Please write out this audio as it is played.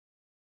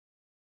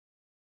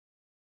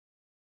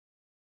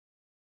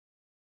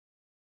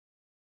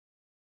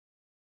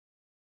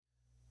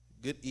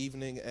Good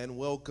evening and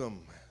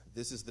welcome.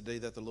 This is the day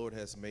that the Lord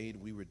has made.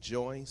 We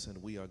rejoice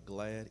and we are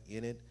glad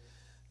in it.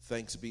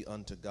 Thanks be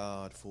unto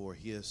God for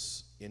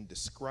his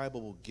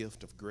indescribable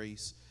gift of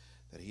grace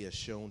that he has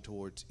shown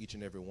towards each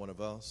and every one of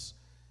us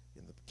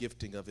in the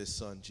gifting of his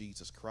son,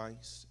 Jesus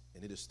Christ.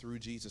 And it is through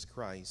Jesus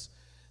Christ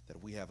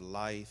that we have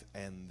life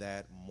and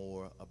that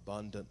more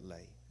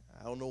abundantly.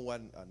 I don't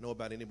know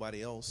about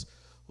anybody else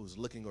who's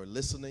looking or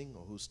listening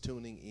or who's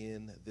tuning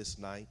in this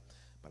night,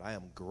 but I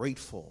am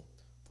grateful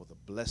for the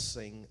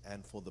blessing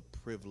and for the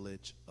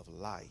privilege of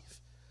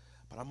life.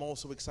 But I'm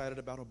also excited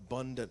about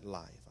abundant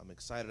life. I'm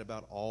excited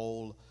about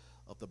all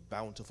of the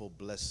bountiful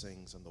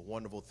blessings and the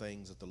wonderful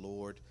things that the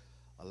Lord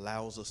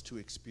allows us to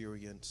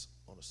experience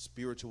on a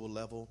spiritual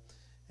level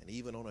and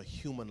even on a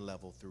human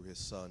level through his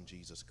son,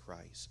 Jesus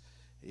Christ.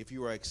 If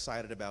you are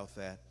excited about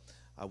that,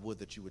 I would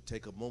that you would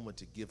take a moment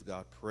to give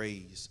God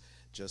praise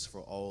just for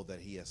all that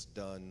he has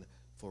done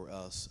for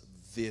us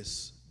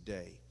this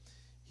day.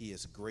 He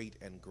is great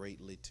and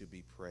greatly to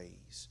be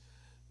praised.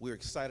 We're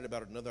excited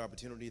about another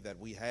opportunity that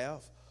we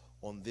have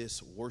on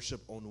this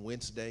Worship on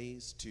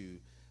Wednesdays to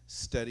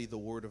study the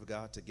Word of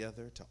God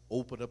together, to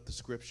open up the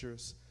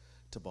Scriptures,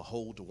 to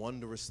behold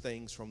wondrous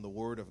things from the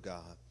Word of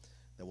God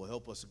that will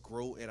help us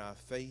grow in our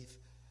faith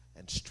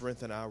and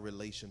strengthen our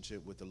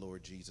relationship with the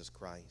Lord Jesus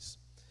Christ.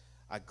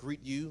 I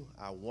greet you,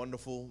 our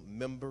wonderful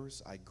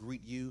members. I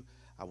greet you,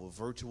 our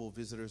virtual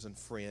visitors and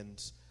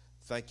friends.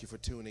 Thank you for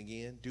tuning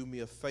in. Do me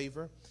a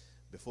favor.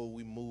 Before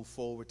we move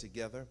forward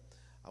together,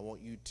 I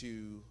want you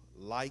to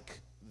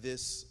like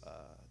this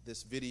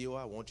video.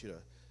 I want you to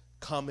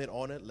comment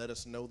on it. Let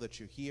us know that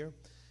you're here.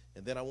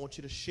 And then I want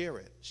you to share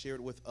it. Share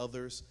it with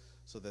others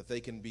so that they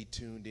can be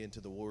tuned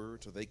into the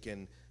Word, so they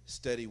can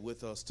study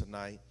with us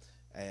tonight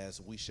as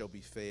we shall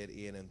be fed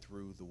in and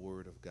through the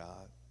Word of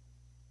God.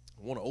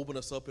 I want to open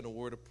us up in a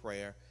word of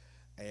prayer,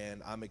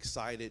 and I'm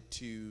excited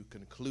to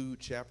conclude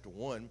chapter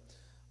 1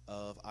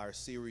 of our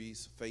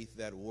series, Faith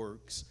That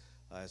Works.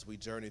 As we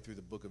journey through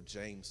the book of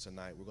James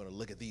tonight, we're going to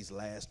look at these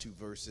last two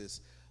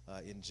verses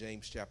in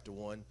James chapter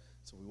 1.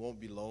 So we won't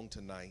be long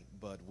tonight,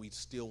 but we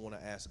still want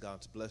to ask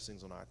God's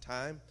blessings on our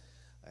time.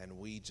 And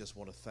we just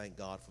want to thank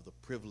God for the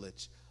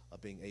privilege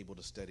of being able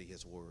to study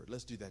his word.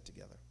 Let's do that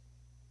together.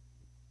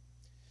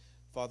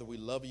 Father, we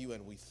love you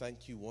and we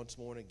thank you once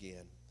more and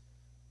again.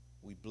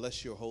 We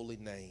bless your holy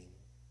name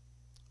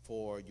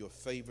for your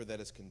favor that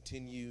has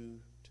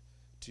continued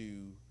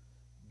to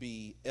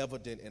be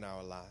evident in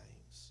our lives.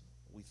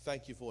 We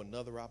thank you for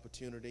another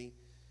opportunity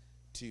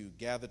to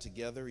gather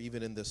together,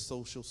 even in this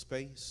social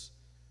space,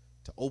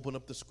 to open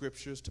up the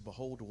Scriptures, to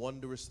behold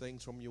wondrous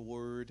things from your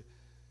word,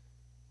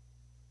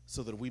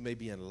 so that we may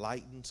be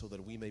enlightened, so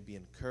that we may be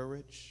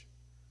encouraged,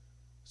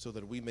 so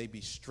that we may be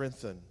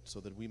strengthened, so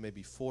that we may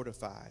be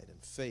fortified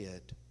and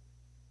fed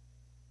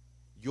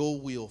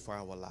your will for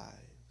our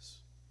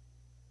lives,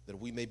 that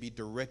we may be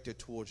directed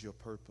towards your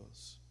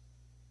purpose,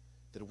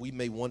 that we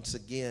may once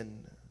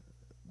again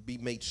be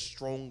made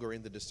stronger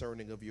in the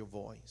discerning of your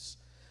voice.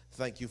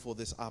 Thank you for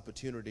this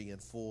opportunity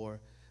and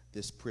for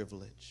this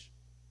privilege.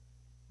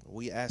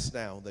 We ask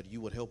now that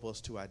you would help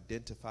us to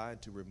identify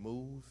and to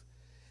remove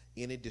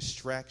any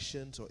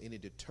distractions or any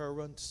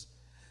deterrents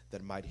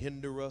that might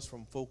hinder us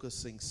from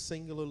focusing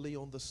singularly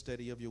on the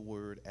study of your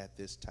word at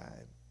this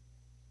time.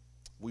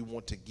 We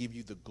want to give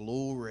you the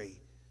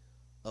glory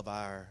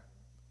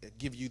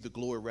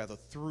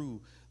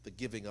through the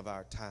giving of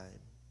our time,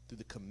 through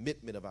the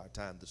commitment of our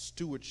time, the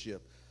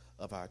stewardship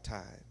of our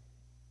time,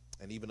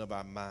 and even of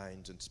our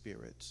minds and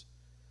spirits.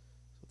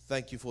 So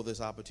thank you for this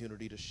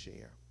opportunity to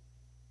share.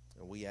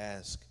 And we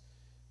ask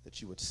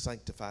that you would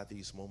sanctify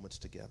these moments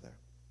together.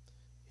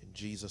 In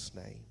Jesus'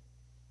 name,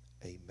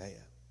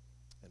 amen.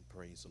 And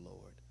praise the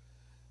Lord.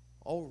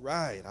 All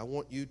right, I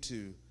want you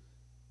to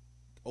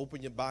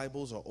open your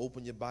Bibles or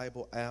open your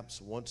Bible apps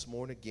once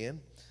more and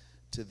again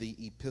to the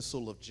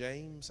Epistle of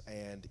James.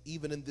 And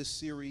even in this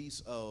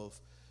series of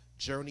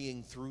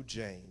journeying through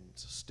James,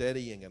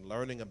 studying and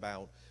learning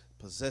about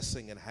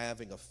possessing and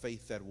having a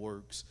faith that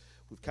works,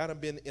 we've kind of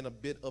been in a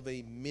bit of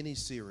a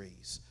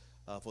mini-series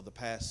for the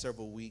past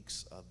several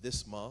weeks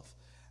this month,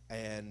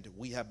 and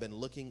we have been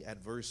looking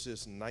at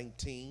verses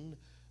 19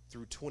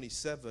 through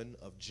 27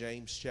 of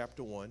James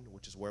chapter 1,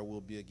 which is where we'll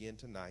be again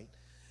tonight.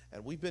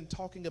 And we've been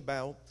talking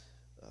about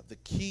the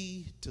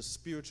key to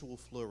spiritual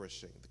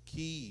flourishing, the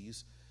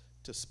keys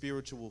to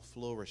spiritual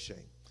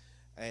flourishing.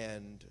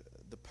 And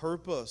the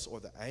purpose or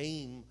the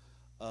aim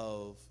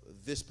of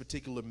this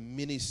particular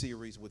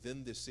mini-series,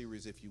 within this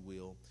series, if you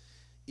will,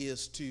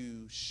 is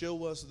to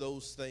show us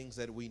those things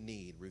that we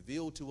need,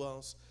 reveal to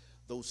us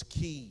those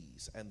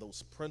keys and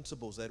those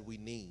principles that we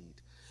need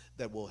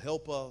that will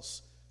help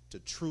us to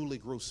truly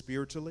grow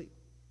spiritually,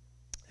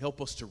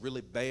 help us to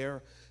really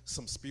bear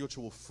some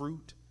spiritual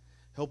fruit,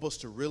 help us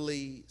to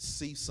really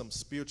see some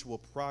spiritual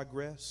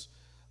progress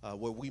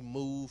where we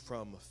move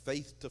from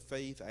faith to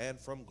faith and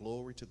from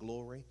glory to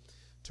glory,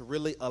 to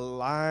really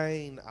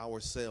align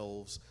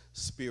ourselves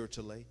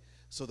spiritually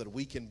so that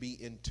we can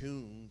be in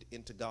tuned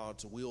into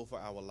God's will for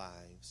our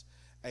lives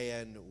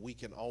and we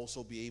can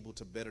also be able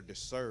to better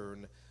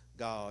discern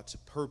God's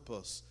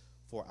purpose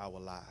for our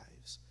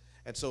lives.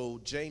 And so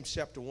James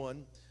chapter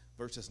 1,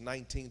 verses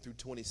 19 through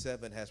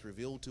 27 has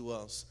revealed to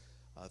us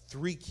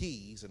three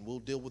keys, and we'll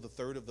deal with a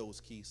third of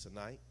those keys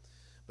tonight.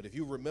 But if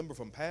you remember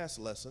from past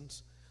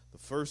lessons, the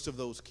first of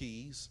those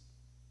keys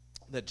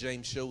that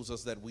James shows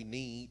us that we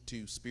need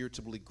to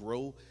spiritually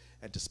grow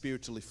and to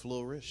spiritually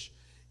flourish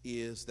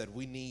is that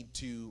we need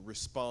to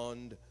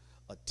respond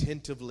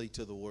attentively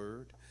to the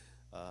word.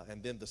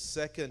 And then the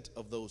second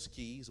of those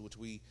keys, which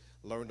we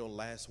learned on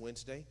last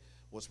Wednesday,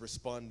 was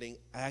responding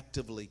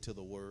actively to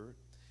the word.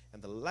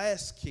 And the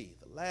last key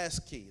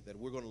that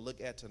we're going to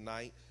look at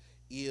tonight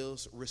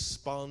is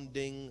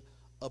responding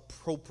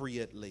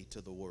appropriately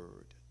to the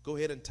word. Go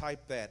ahead and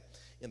type that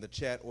in the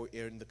chat or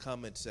in the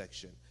comment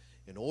section.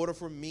 In order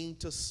for me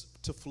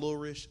to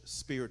flourish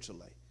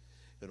spiritually,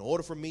 in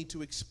order for me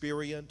to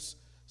experience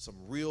some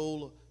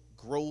real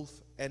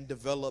growth and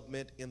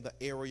development in the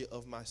area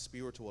of my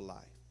spiritual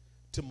life,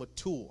 to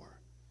mature,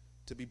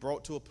 to be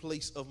brought to a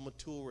place of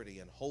maturity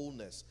and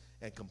wholeness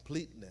and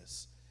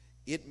completeness,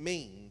 it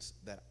means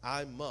that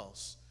I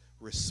must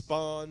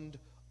respond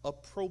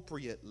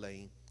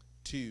appropriately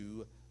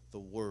to the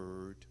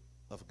word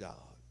of God.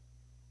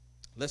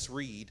 Let's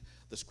read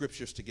the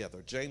scriptures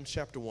together. James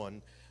chapter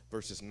 1,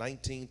 verses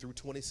 19 through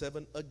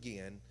 27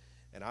 again.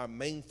 And our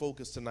main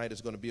focus tonight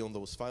is going to be on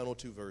those final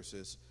two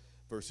verses,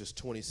 verses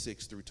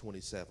 26 through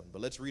 27.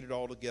 But let's read it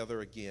all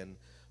together again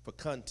for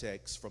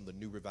context from the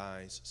New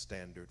Revised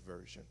Standard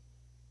Version.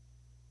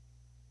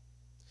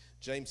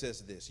 James says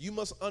this: "You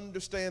must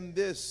understand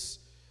this,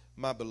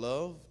 my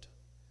beloved.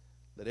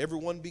 Let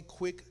everyone be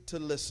quick to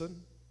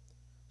listen,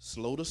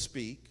 slow to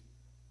speak,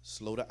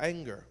 slow to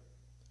anger.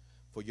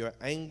 For your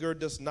anger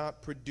does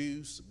not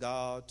produce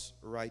God's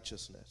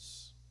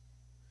righteousness.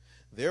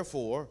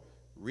 Therefore,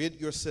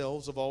 rid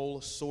yourselves of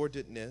all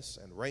sordidness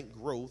and rank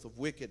growth of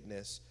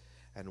wickedness,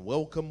 and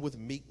welcome with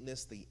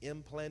meekness the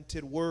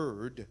implanted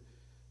word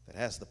that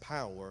has the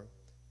power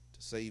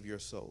to save your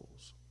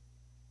souls.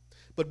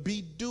 But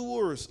be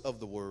doers of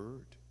the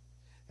word,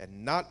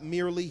 and not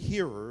merely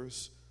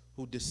hearers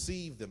who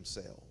deceive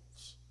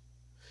themselves.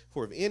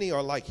 For if any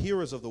are like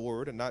hearers of the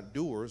word and not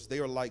doers, they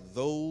are like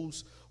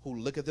those who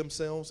look at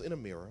themselves in a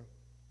mirror.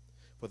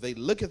 For they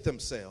look at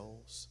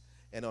themselves,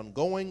 and on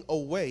going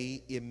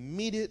away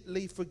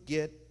immediately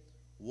forget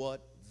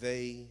what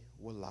they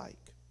were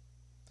like.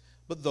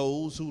 But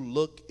those who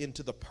look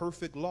into the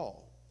perfect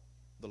law,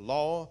 the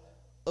law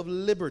of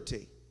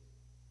liberty,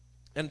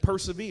 and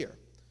persevere,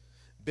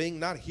 being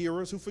not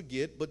hearers who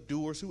forget, but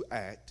doers who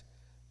act,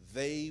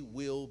 they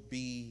will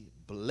be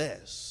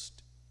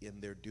blessed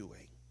in their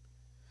doing."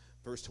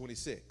 Verse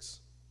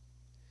 26,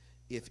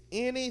 "If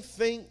any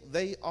think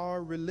they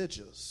are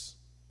religious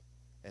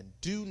and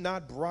do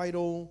not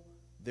bridle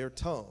their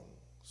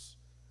tongues,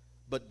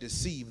 but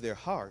deceive their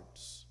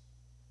hearts,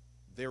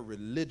 their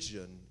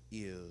religion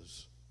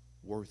is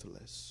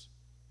worthless.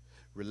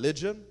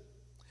 Religion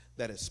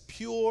that is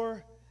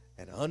pure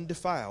and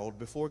undefiled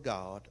before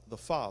God the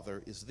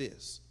Father is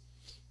this: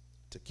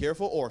 to care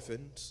for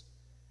orphans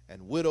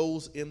and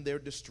widows in their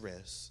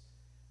distress,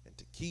 and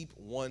to keep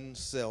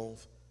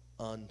oneself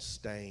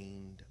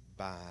unstained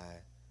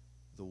by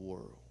the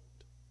world."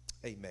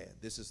 Amen.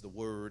 This is the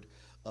word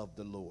of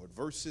the Lord.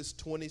 Verses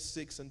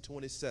 26 and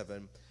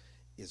 27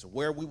 is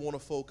where we want to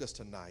focus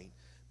tonight,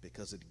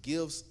 because it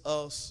gives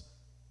us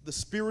the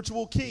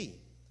spiritual key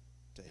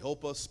to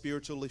help us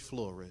spiritually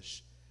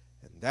flourish,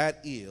 and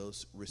that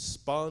is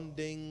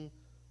responding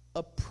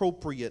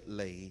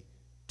appropriately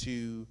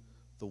to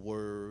the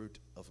word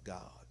of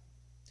God.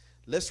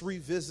 Let's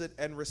revisit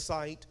and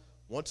recite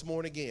once more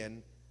and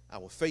again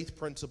our faith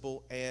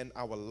principle and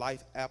our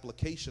life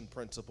application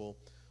principle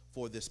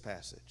for this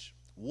passage.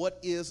 What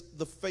is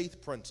the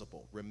faith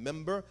principle?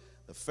 Remember,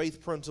 the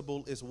faith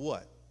principle is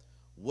what?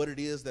 What it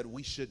is that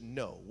we should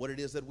know, what it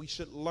is that we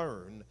should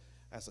learn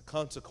as a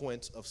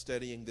consequence of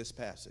studying this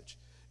passage.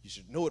 You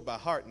should know it by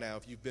heart now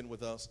if you've been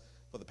with us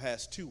for the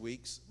past 2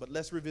 weeks, but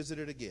let's revisit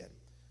it again.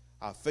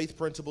 Our faith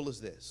principle is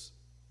this: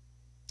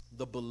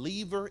 the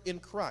believer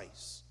in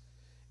Christ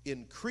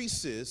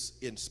increases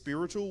in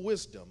spiritual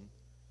wisdom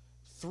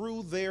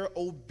through their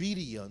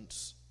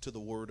obedience to the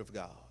word of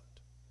God.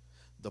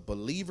 The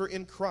believer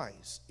in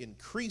Christ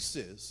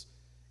increases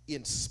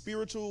in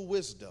spiritual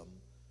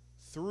wisdom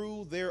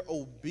through their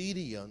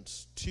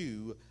obedience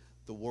to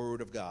the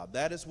word of God.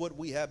 That is what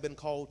we have been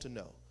called to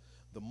know.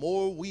 The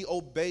more we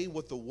obey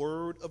what the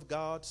word of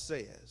God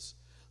says,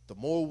 the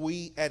more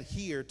we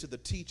adhere to the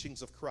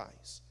teachings of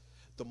Christ,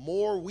 the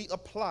more we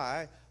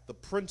apply the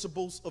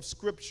principles of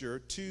Scripture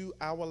to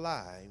our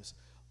lives,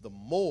 the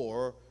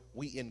more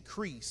we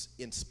increase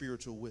in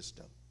spiritual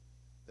wisdom.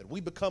 That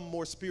we become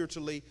more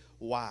spiritually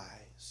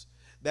wise.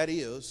 That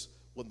is,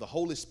 when the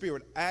Holy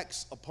Spirit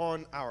acts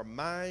upon our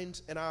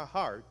minds and our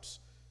hearts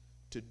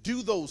to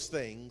do those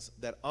things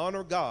that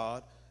honor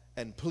God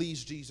and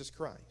please Jesus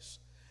Christ.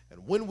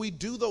 And when we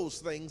do those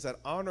things that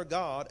honor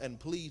God and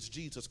please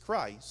Jesus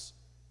Christ,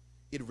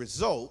 it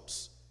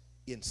results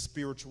in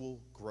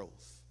spiritual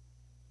growth.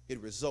 it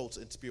results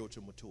in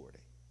spiritual maturity.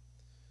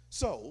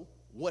 So,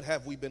 what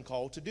have we been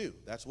called to do?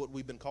 That's what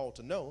we've been called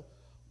to know.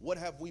 What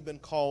have we been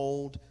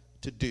called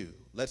to do?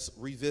 Let's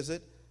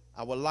revisit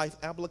our life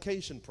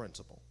application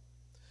principle.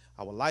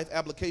 Our life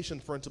application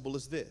principle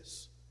is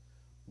this: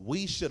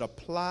 we should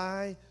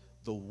apply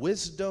the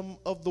wisdom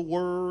of the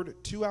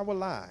word to our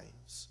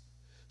lives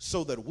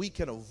so that we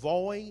can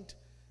avoid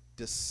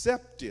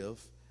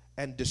deceptive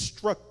and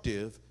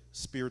destructive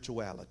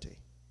spirituality.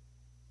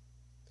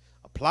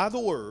 Apply the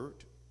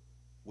word,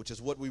 which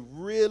is what we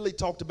really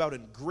talked about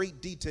in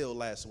great detail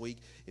last week.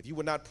 If you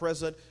were not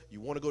present,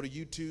 you want to go to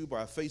YouTube or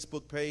our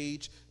Facebook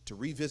page to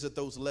revisit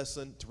those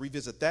lessons, to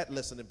revisit that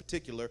lesson in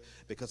particular,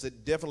 because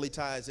it definitely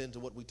ties into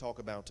what we talk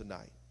about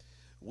tonight.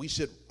 We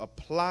should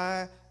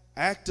apply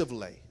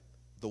actively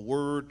the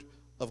word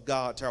of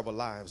God to our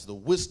lives, the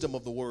wisdom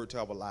of the word to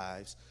our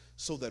lives,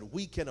 so that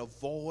we can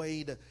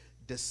avoid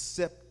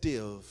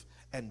deceptive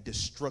and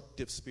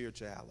destructive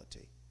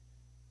spirituality.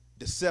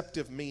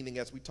 Deceptive meaning,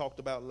 as we talked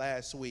about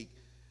last week,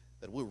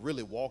 that we're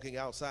really walking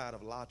outside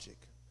of logic,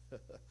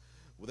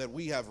 that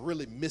we have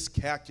really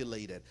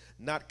miscalculated,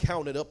 not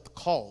counted up the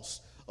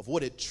cost of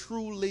what it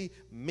truly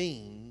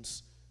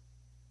means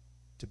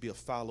to be a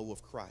follower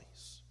of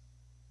Christ,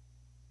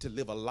 to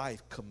live a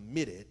life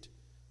committed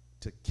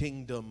to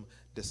kingdom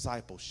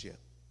discipleship.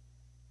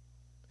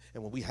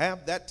 And when we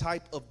have that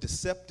type of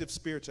deceptive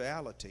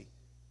spirituality,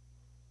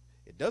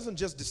 it doesn't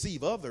just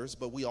deceive others,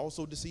 but we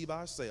also deceive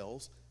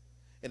ourselves.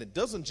 And it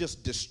doesn't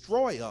just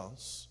destroy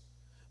us,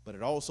 but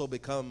it also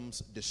becomes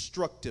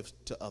destructive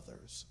to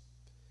others.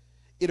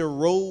 It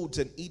erodes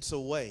and eats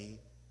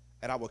away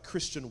at our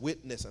Christian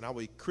witness and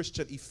our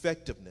Christian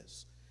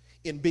effectiveness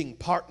in being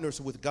partners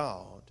with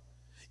God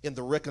in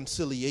the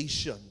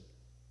reconciliation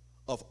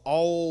of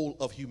all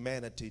of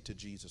humanity to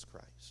Jesus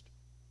Christ.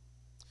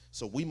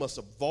 So we must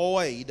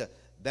avoid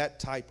that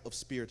type of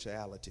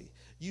spirituality.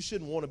 You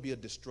shouldn't want to be a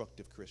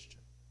destructive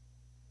Christian.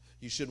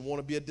 You shouldn't want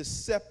to be a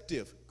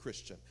deceptive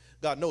Christian.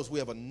 God knows we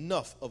have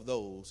enough of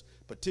those,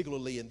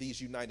 particularly in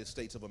these United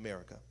States of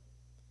America.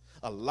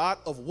 A lot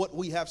of what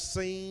we have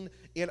seen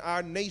in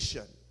our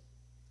nation,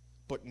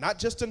 but not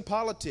just in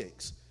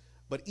politics,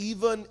 but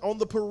even on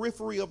the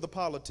periphery of the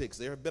politics,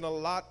 there have been a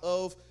lot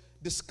of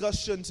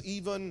discussions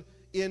even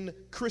in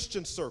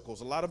Christian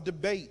circles, a lot of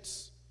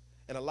debates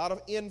and a lot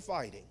of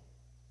infighting,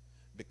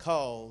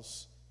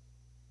 because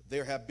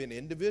there have been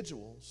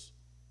individuals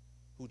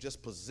who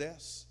just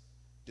possess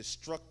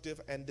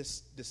destructive and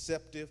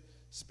deceptive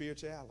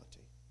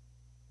spirituality,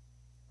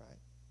 right?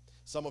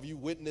 Some of you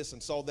witnessed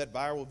and saw that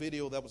viral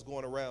video that was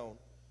going around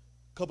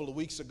a couple of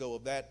weeks ago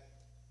of that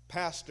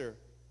pastor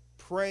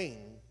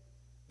praying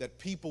that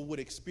people would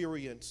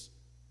experience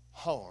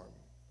harm,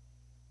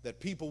 that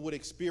people would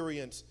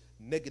experience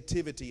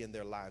negativity in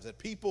their lives, that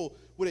people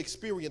would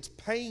experience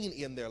pain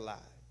in their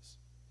lives,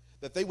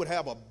 that they would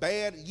have a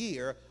bad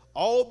year,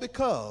 all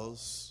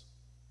because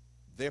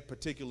their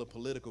particular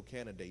political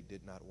candidate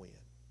did not win.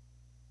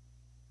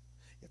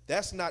 If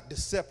that's not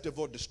deceptive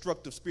or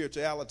destructive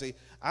spirituality,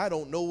 I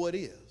don't know what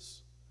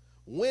is.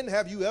 When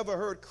have you ever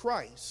heard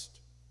Christ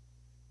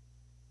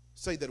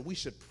say that we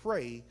should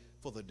pray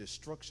for the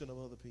destruction of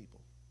other people?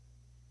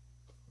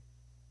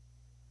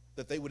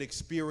 That they would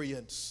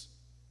experience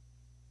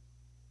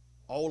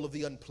all of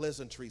the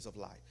unpleasantries of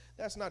life.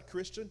 That's not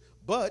Christian.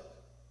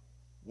 But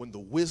when the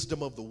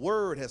wisdom of the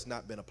word has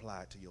not been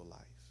applied to your life,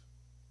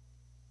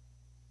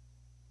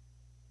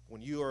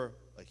 when you're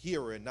a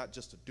hearer and not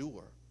just a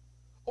doer,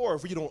 or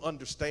if you don't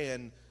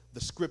understand the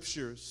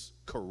scriptures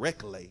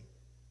correctly,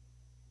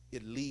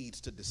 it leads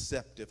to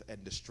deceptive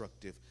and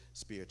destructive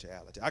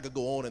spirituality. I could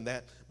go on in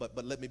that,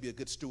 but let me be a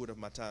good steward of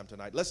my time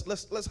tonight.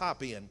 Let's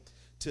hop in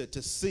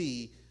to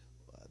see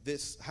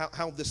this,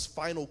 how this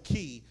final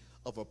key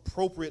of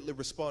appropriately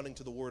responding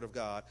to the word of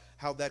God,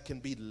 how that can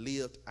be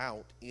lived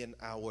out in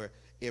our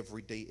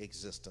everyday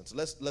existence.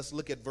 Let's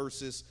look at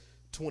verses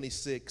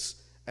 26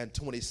 and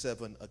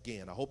 27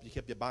 again. I hope you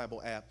kept your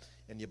Bible app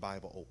and your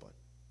Bible open.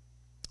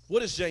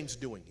 What is James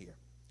doing here?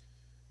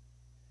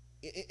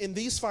 In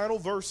these final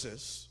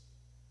verses,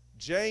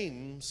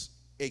 James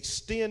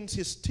extends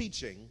his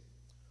teaching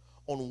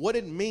on what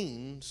it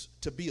means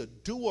to be a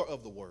doer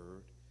of the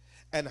word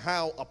and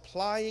how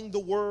applying the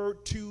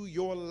word to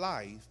your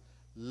life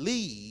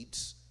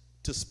leads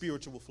to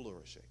spiritual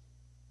flourishing.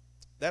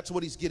 That's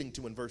what he's getting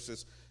to in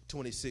verses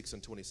 26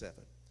 and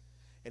 27.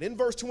 And in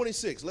verse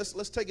 26,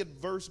 let's take it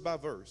verse by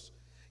verse.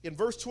 In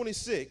verse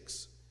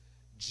 26,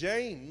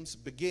 James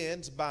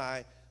begins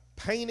by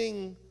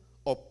painting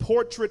a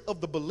portrait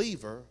of the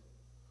believer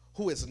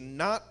who is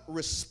not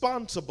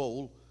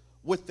responsible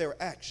with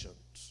their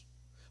actions,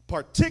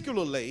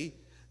 particularly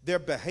their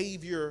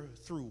behavior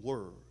through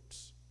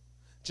words.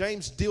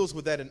 James deals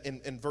with that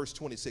in verse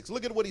 26.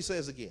 Look at what he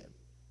says again.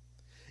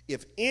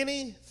 If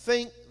any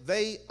think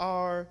they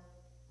are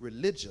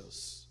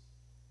religious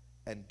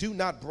and do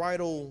not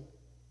bridle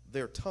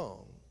their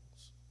tongues,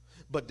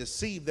 but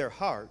deceive their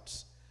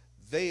hearts,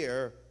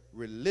 their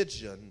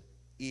religion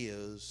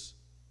is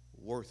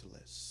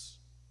worthless.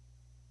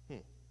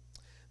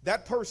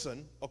 That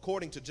person,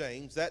 according to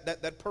James,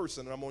 that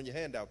person, and I'm on your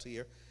handouts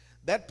here,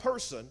 that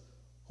person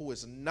who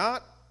is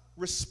not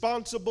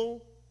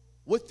responsible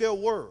with their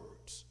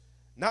words,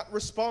 not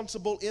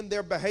responsible in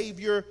their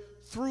behavior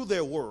through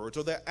their words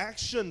or their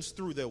actions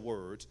through their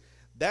words,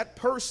 that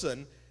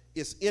person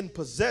is in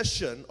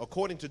possession,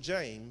 according to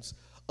James,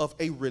 of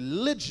a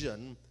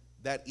religion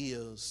that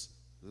is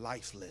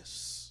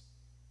lifeless.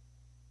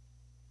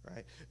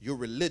 Right? Your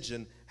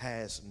religion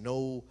has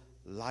no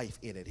life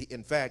in it.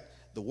 In fact,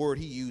 the word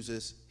he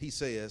uses, he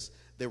says,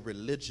 their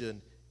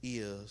religion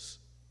is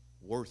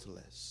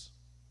worthless.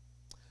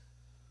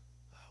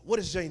 What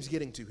is James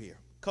getting to here?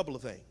 A couple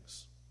of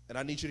things. And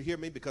I need you to hear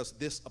me because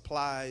this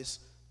applies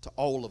to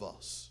all of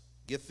us.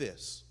 Get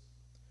this.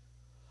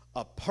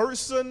 A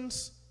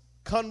person's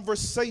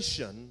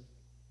conversation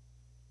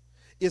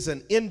is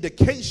an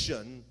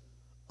indication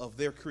of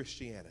their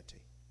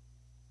Christianity.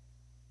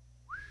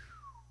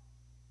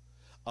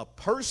 A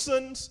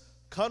person's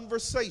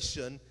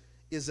conversation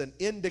is an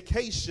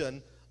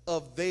indication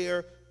of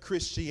their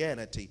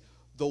Christianity.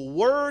 The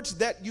words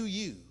that you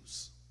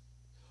use,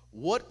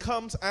 what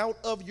comes out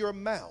of your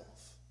mouth,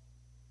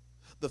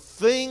 the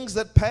things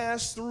that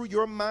pass through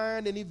your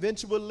mind and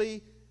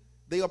eventually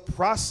they are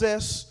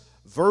processed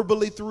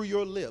verbally through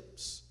your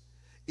lips,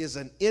 is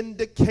an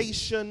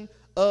indication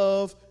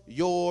of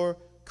your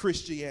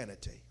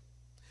Christianity.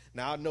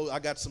 Now, I know I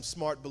got some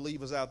smart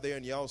believers out there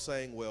and y'all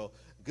saying, well,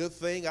 good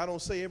thing I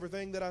don't say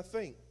everything that I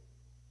think.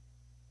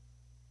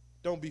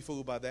 Don't be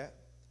fooled by that.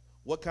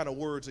 What kind of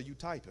words are you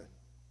typing?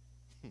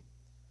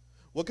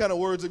 What kind of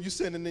words are you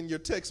sending in your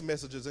text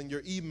messages and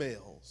your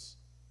emails?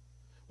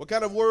 What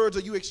kind of words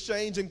are you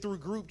exchanging through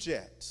group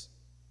chats?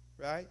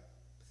 Right?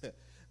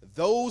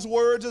 Those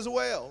words as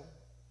well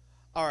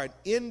are an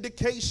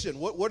indication.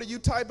 What are you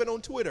typing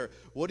on Twitter?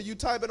 What are you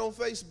typing on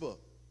Facebook?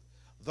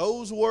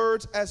 Those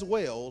words as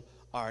well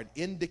are an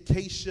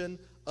indication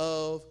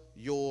of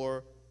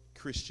your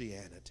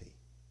Christianity.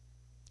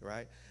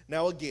 Right?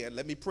 Now, again,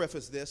 let me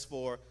preface this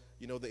for,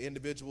 the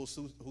individuals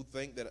who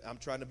think that I'm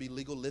trying to be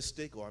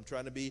legalistic or I'm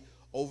trying to be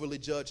overly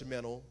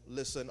judgmental.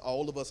 Listen,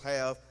 all of us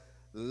have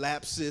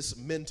lapses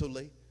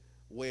mentally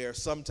where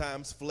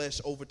sometimes flesh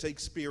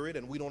overtakes spirit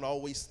and we don't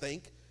always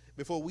think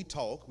before we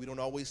talk. We don't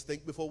always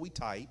think before we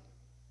type.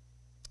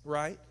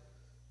 Right?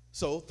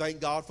 So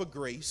thank God for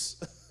grace.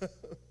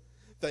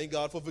 Thank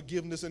God for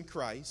forgiveness in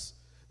Christ,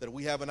 that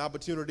we have an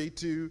opportunity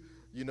to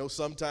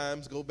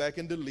sometimes go back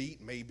and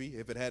delete, maybe,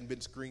 if it hadn't been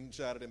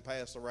screenshotted and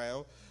passed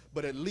around.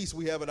 But at least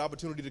we have an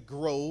opportunity to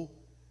grow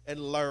and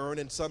learn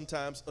and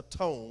sometimes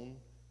atone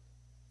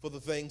for the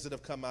things that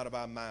have come out of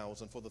our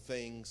mouths and for the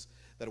things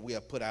that we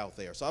have put out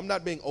there. So I'm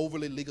not being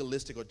overly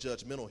legalistic or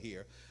judgmental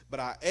here, but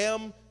I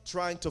am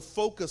trying to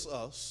focus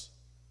us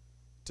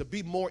to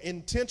be more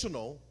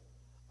intentional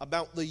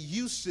about the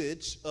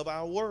usage of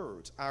our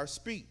words, our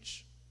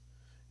speech.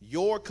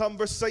 Your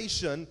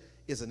conversation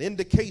is an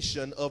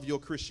indication of your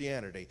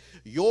Christianity.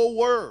 Your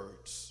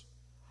words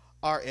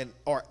are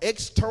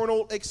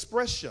external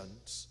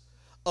expressions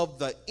of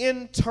the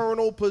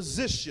internal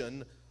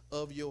position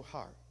of your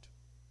heart.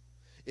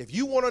 If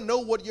you want to know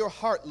what your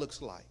heart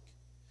looks like,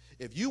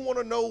 if you want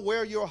to know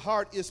where your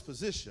heart is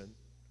positioned,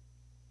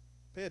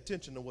 pay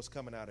attention to what's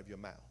coming out of your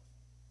mouth.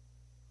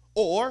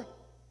 Or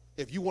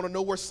if you want to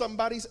know where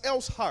somebody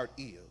else's heart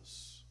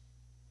is,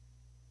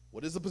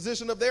 what is the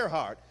position of their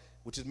heart,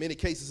 which in many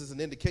cases is an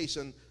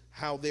indication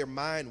how their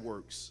mind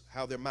works,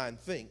 how their mind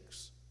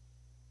thinks.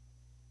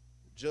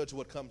 Judge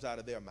what comes out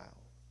of their mouths,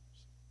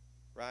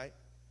 right?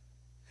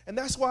 And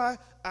that's why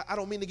I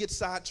don't mean to get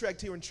sidetracked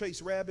here and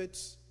chase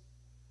rabbits,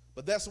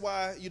 but that's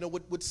why,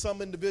 with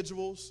some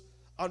individuals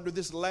under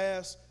this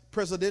last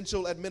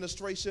presidential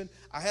administration,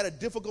 I had a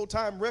difficult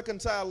time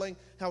reconciling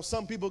how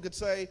some people could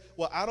say,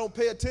 well, I don't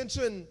pay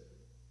attention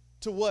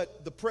to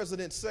what the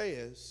president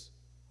says.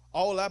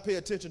 All I pay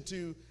attention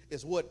to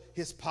is what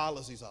his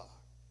policies are.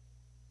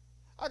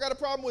 I got a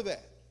problem with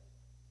that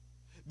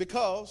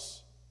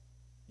because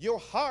your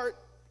heart,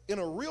 in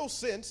a real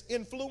sense,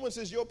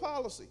 influences your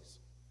policies.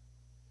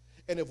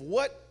 And if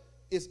what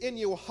is in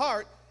your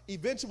heart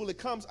eventually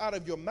comes out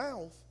of your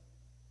mouth,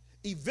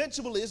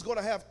 eventually it's going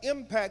to have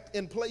impact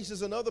in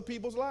places in other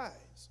people's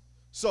lives.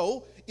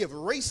 So if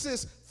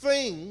racist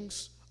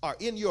things are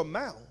in your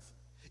mouth,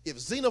 if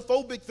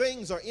xenophobic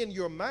things are in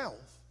your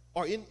mouth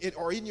or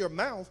in your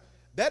mouth,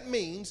 that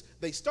means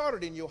they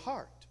started in your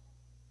heart.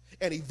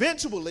 And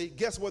eventually,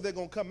 guess where they're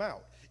going to come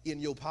out? In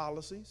your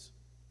policies.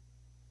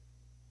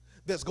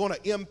 That's going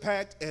to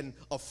impact and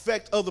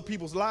affect other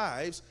people's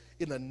lives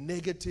in a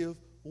negative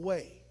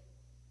way.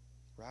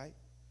 Right?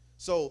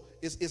 So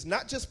it's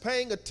not just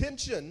paying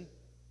attention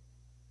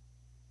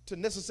to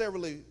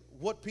necessarily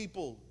what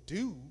people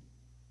do.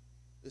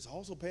 It's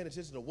also paying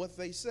attention to what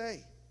they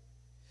say.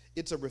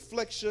 It's a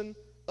reflection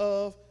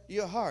of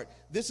your heart.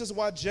 This is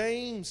why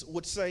James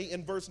would say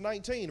in verse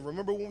 19,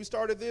 remember when we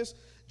started this?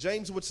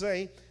 James would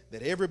say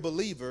that every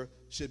believer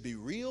should be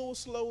real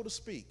slow to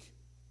speak.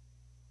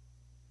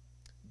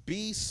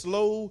 Be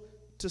slow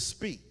to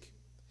speak.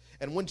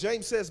 And when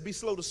James says be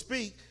slow to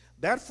speak,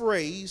 that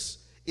phrase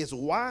is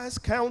wise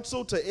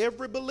counsel to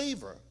every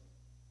believer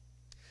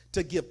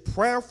to give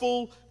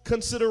prayerful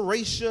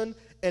consideration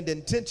and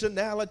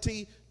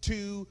intentionality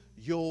to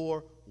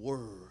your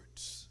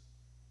words.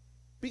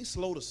 Be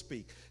slow to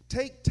speak.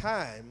 Take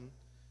time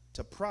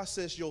to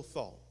process your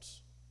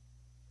thoughts.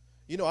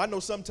 You know, I know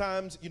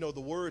sometimes,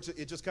 the words,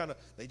 they just kind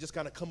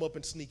of come up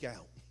and sneak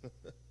out.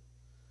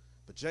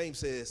 But James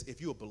says,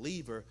 if you're a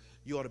believer,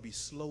 you ought to be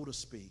slow to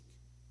speak,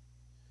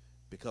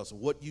 because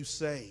what you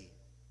say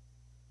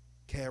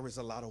carries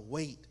a lot of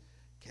weight,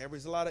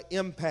 carries a lot of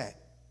impact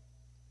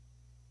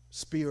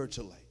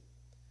spiritually.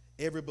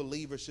 Every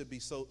believer should be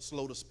so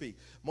slow to speak.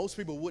 Most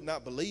people would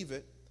not believe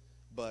it,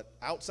 but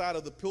outside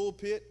of the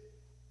pulpit,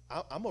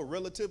 I'm a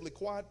relatively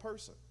quiet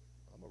person.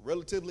 I'm a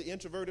relatively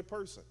introverted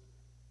person.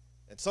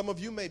 And some of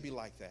you may be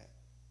like that.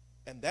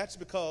 And that's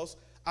because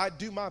I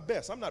do my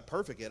best. I'm not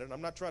perfect at it.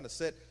 I'm not trying to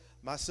set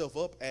myself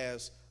up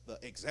as the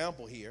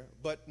example here.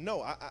 But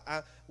no,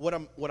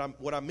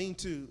 what I mean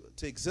to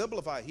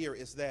exemplify here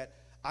is that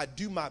I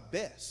do my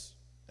best.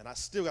 And I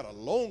still got a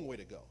long way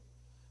to go.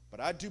 But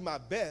I do my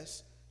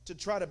best to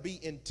try to be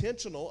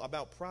intentional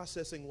about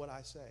processing what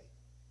I say,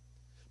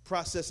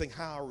 processing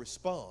how I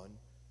respond,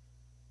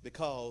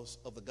 because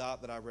of the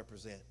God that I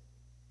represent,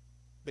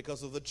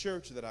 because of the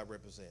church that I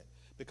represent,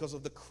 because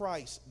of the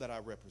Christ that I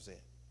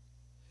represent.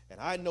 And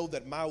I know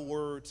that my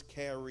words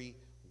carry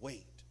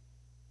weight.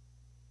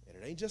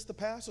 And it ain't just the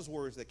pastor's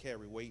words that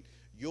carry weight.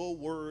 Your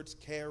words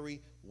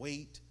carry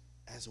weight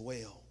as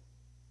well.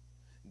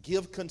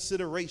 Give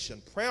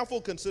consideration, prayerful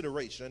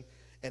consideration,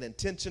 and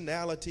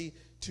intentionality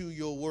to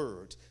your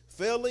words.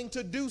 Failing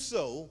to do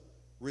so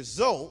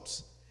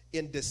results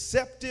in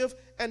deceptive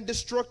and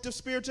destructive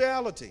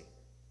spirituality.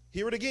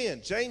 Hear it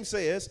again. James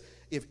says,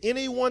 if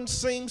anyone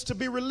seems to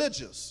be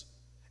religious,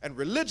 and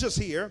religious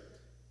here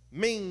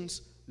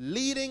means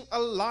leading a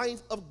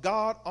life of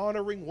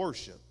God-honoring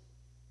worship.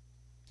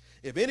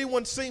 If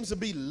anyone seems to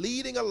be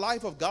leading a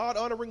life of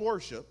God-honoring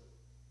worship,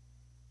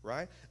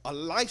 right, a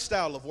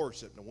lifestyle of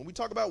worship. Now, when we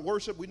talk about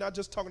worship, we're not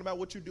just talking about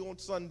what you do on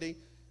Sunday,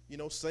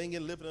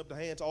 singing, lifting up the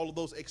hands, all of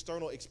those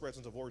external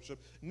expressions of worship.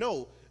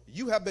 No,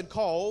 you have been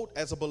called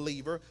as a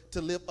believer to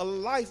live a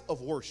life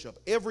of worship.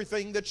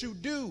 Everything that you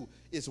do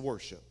is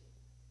worship,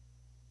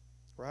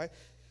 right?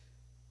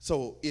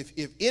 So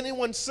if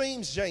anyone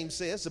seems, James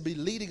says, to be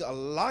leading a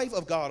life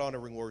of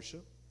God-honoring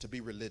worship, to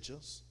be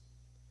religious,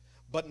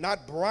 but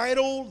not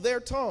bridle their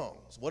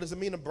tongues. What does it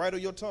mean to bridle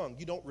your tongue?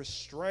 You don't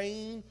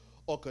restrain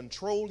or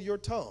control your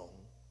tongue,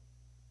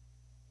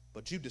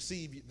 but you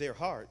deceive their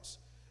hearts.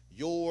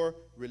 Your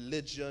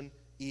religion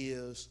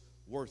is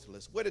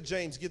worthless. Where did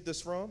James get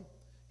this from?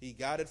 He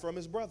got it from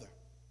his brother.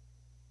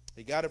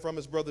 He got it from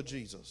his brother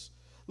Jesus.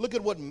 Look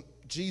at what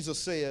Jesus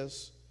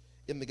says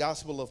in the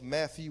Gospel of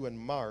Matthew and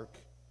Mark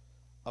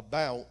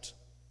about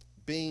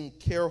being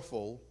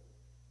careful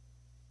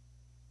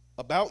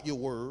about your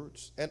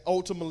words and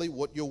ultimately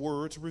what your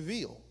words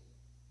reveal.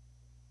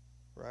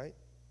 Right?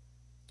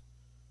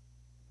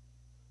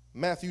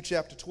 Matthew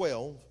chapter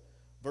 12,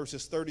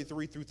 verses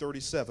 33 through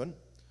 37.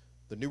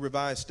 The New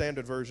Revised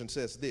Standard Version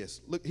says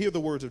this. Look, hear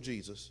the words of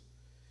Jesus.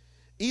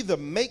 Either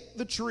make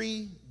the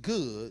tree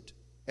good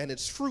and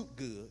its fruit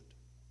good,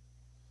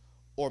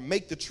 or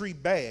make the tree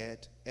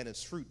bad and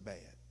its fruit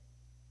bad.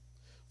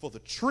 For the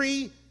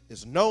tree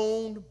is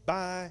known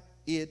by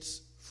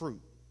its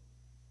fruit.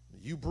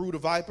 You brood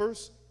of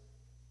vipers,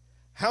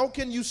 how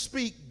can you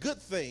speak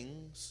good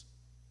things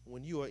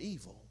when you are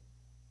evil?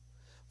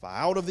 For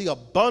out of the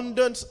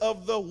abundance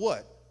of the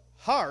what?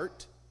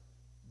 Heart,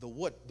 the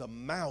what? The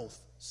mouth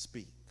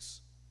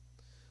speaks.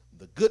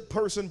 The good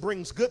person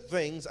brings good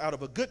things out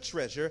of a good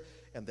treasure,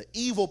 and the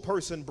evil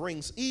person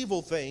brings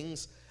evil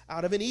things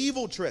out of an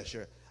evil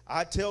treasure.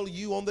 I tell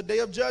you, on the day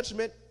of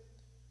judgment,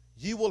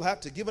 you will have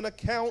to give an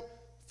account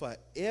for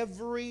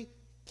every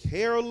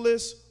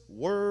careless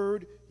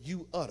word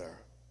you utter.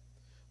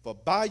 For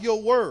by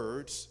your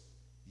words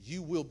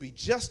you will be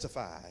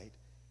justified,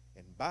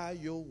 and by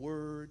your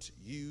words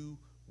you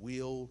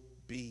will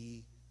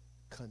be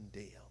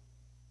condemned.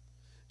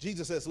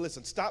 Jesus says,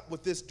 listen, stop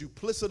with this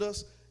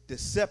duplicitous,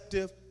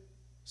 deceptive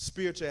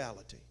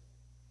spirituality.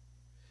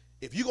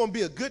 If you're going to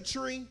be a good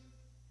tree,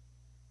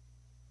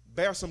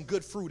 bear some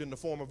good fruit in the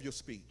form of your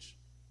speech.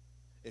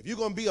 If you're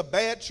going to be a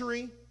bad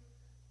tree,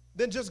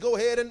 then just go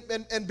ahead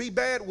and be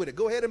bad with it.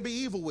 Go ahead and be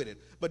evil with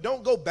it. But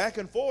don't go back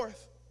and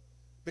forth,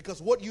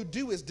 because what you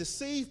do is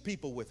deceive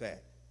people with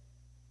that.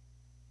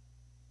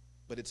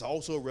 But it's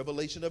also a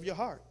revelation of your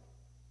heart.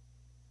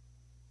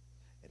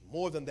 And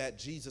more than that,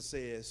 Jesus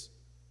says,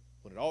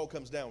 when it all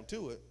comes down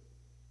to it,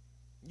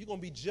 you're going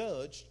to be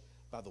judged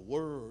by the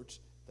words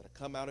that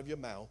come out of your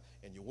mouth,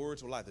 and your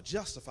words will either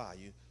justify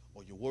you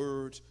or your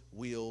words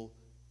will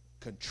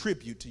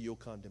contribute to your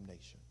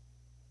condemnation.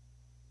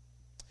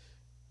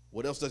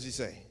 What else does he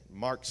say?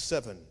 Mark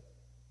 7.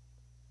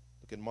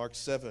 Look at Mark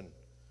 7,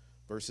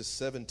 verses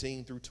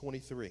 17 through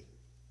 23.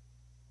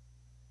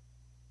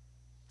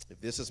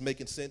 If this is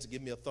making sense,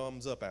 give me a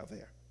thumbs up out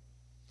there.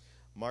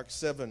 Mark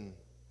 7,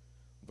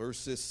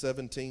 verses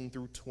 17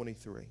 through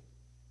 23.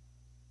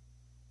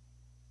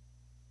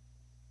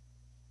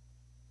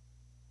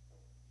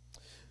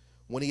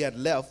 When he had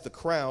left the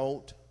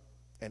crowd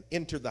and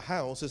entered the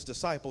house, his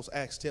disciples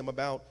asked him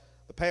about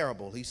the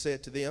parable. He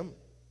said to them,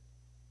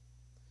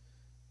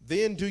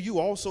 "Then do you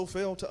also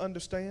fail to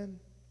understand?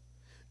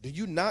 Do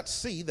you not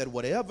see that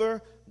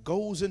whatever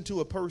goes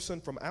into a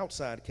person from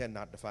outside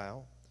cannot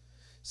defile,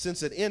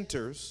 since it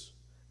enters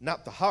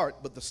not the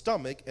heart but the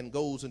stomach and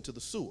goes into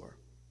the sewer?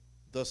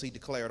 Thus he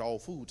declared all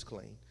foods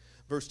clean."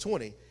 Verse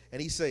 20,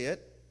 and he said,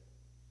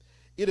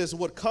 "It is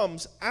what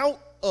comes out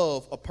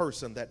of a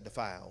person that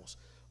defiles,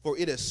 for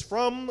it is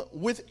from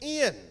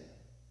within,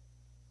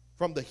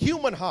 from the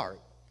human heart,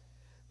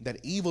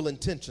 that evil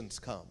intentions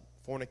come: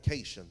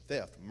 fornication,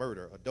 theft,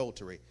 murder,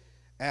 adultery,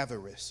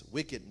 avarice,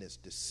 wickedness,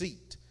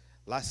 deceit,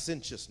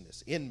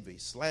 licentiousness, envy,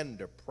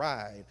 slander,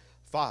 pride,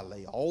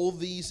 folly. All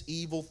these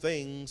evil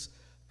things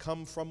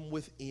come from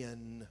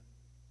within,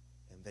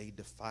 and they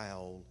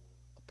defile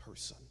a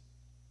person."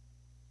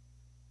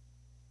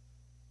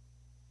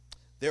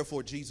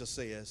 Therefore, Jesus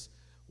says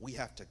we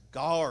have to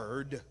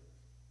guard.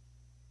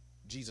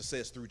 Jesus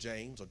says through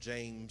James, or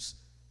James,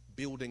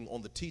 building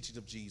on the teachings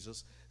of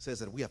Jesus, says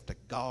that we have to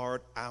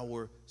guard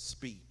our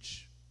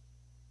speech.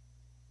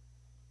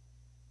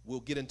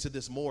 We'll get into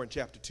this more in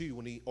chapter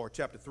 2, or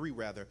chapter 3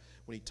 rather,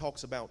 when he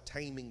talks about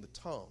taming the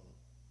tongue.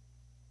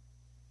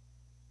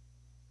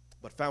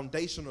 But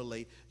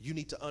foundationally, you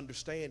need to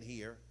understand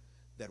here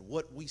that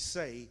what we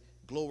say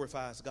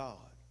glorifies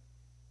God.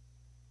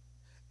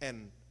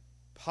 And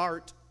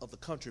part of the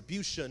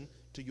contribution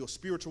to your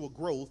spiritual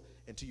growth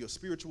and to your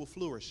spiritual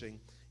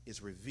flourishing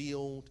is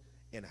revealed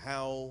in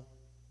how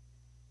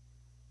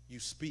you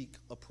speak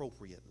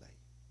appropriately.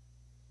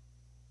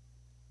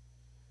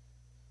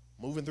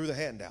 Moving through the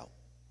handout.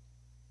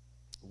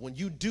 When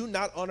you do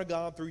not honor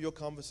God through your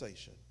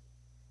conversation,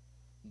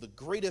 the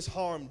greatest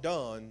harm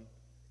done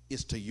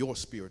is to your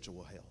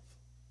spiritual health.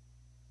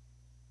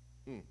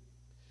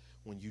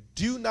 When you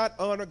do not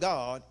honor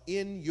God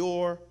in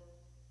your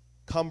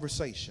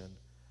conversation,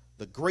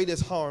 the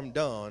greatest harm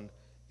done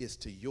is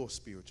to your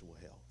spiritual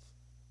health.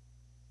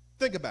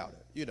 Think about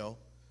it. You know,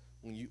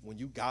 when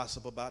you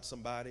gossip about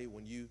somebody,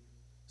 when you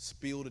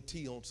spill the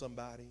tea on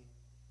somebody,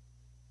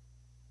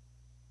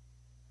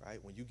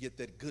 right? When you get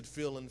that good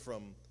feeling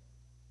from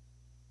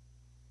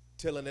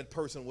telling that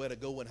person where to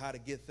go and how to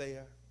get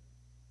there,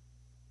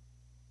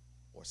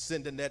 or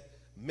sending that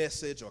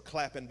message or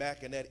clapping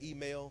back in that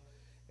email,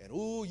 and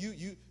ooh,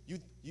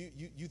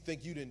 you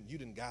think you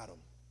didn't got them.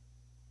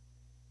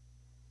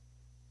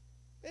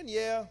 And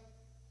yeah,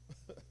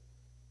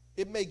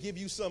 it may give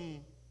you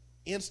some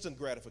instant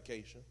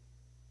gratification,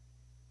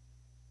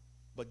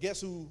 but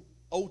guess who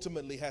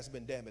ultimately has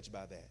been damaged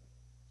by that?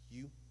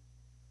 You.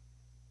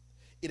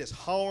 It has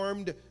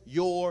harmed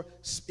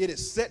it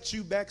has set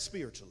you back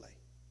spiritually.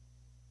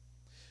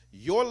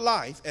 Your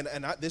life,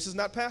 this is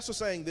not pastor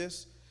saying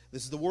this,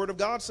 this is the word of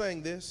God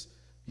saying this.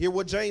 Hear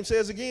what James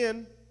says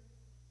again.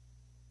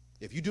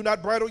 If you do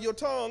not bridle your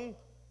tongue,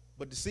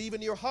 but deceive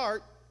in your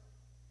heart,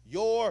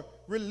 your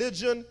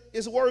religion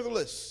is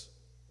worthless.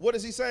 What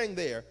is he saying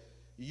there?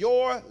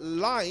 Your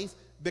life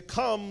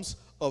becomes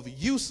of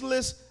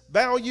useless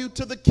value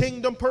to the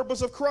kingdom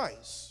purpose of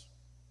Christ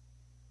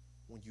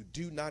when you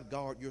do not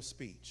guard your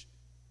speech.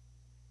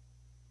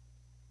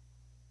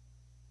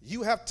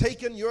 You have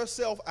taken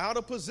yourself out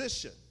of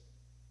position,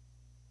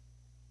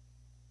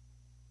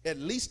 at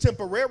least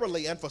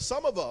temporarily, and for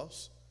some of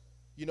us,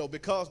 you know,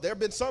 because there have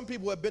been some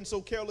people who have been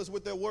so careless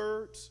with their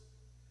words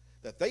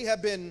that they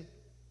have been,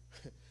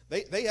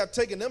 they have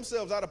taken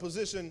themselves out of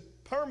position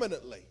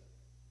permanently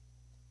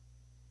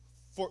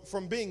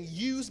from being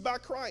used by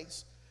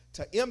Christ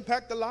to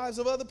impact the lives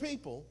of other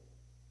people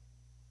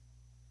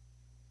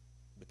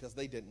because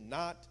they did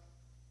not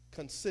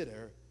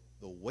consider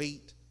the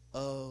weight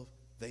of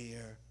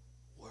their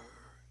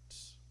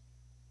words.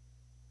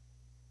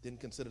 Didn't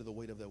consider the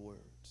weight of their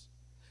words.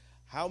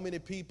 How many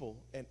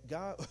people, and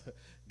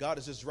God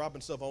is just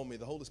dropping stuff on me.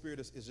 The Holy Spirit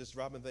is just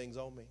dropping things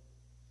on me.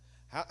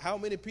 How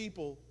many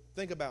people,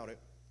 think about it,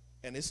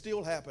 and it's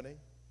still happening,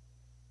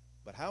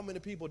 but how many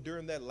people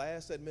during that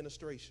last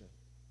administration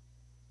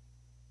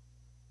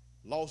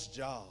lost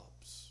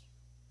jobs,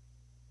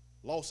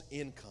 lost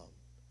income,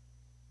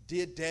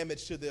 did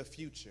damage to their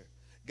future,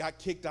 got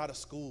kicked out of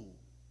school,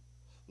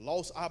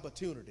 lost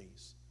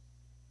opportunities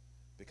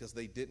because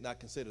they did not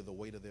consider the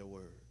weight of their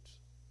words?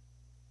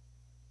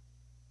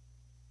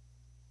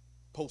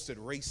 Posted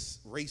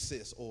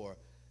racist or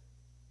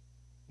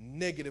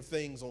negative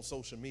things on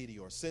social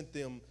media or sent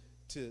them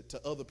to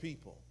other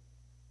people.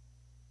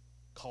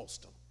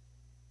 Cost them.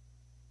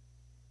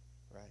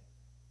 Right?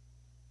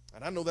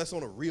 And I know that's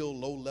on a real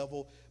low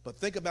level, but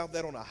think about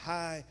that on a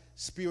high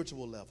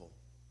spiritual level.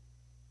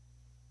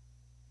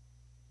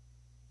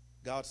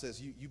 God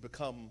says you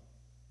become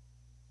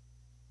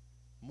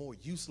more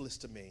useless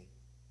to me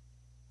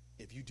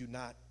if you do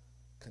not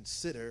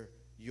consider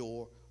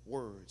your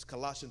words.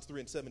 Colossians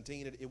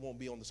 3:17, it won't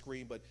be on the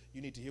screen, but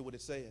you need to hear what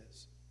it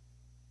says.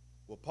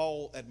 Well,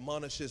 Paul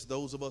admonishes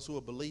those of us who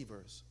are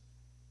believers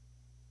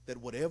that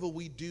whatever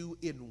we do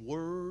in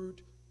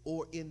word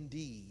or in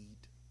deed,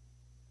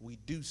 we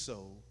do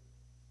so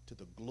to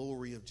the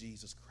glory of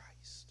Jesus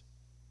Christ.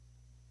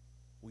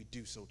 We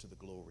do so to the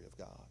glory of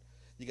God.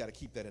 You got to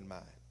keep that in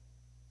mind.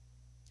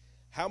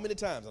 How many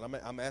times, and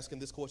I'm asking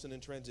this question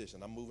in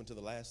transition, I'm moving to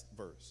the last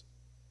verse.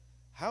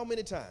 How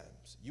many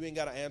times, you ain't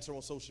got to answer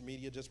on social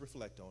media, just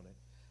reflect on it.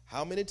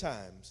 How many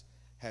times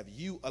have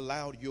you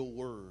allowed your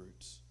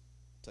words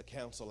to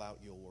cancel out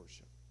your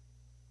worship?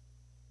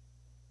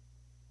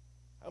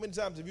 How many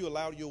times have you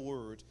allowed your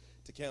words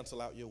to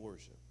cancel out your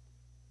worship?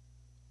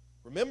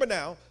 Remember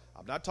now,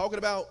 I'm not talking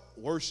about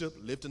worship,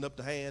 lifting up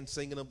the hand,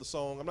 singing of the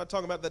song. I'm not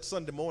talking about that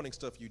Sunday morning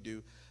stuff you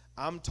do.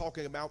 I'm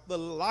talking about the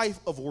life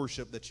of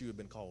worship that you have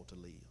been called to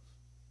live.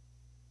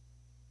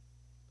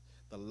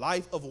 The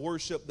life of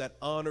worship that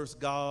honors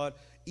God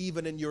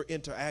even in your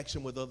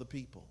interaction with other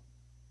people.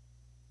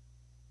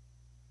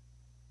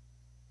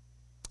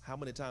 How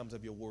many times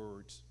have your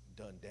words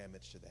done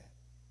damage to that?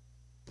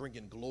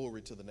 Bringing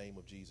glory to the name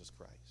of Jesus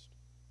Christ.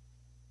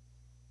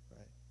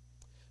 Right?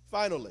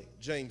 Finally,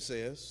 James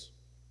says,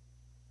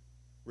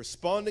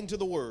 responding to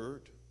the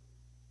word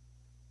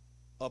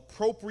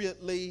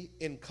appropriately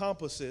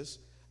encompasses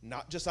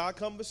not just our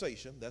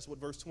conversation, that's what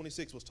verse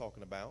 26 was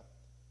talking about,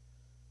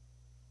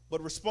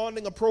 but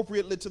responding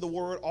appropriately to the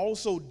word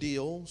also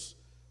deals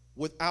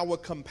with our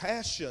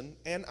compassion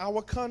and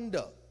our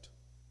conduct.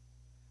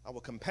 Our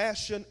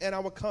compassion and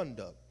our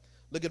conduct.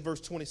 Look at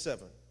verse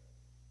 27.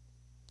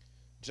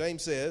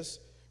 James says,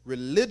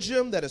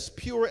 religion that is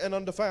pure and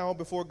undefiled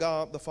before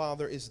God the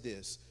Father is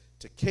this,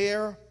 to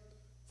care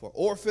for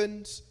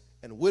orphans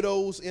and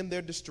widows in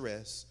their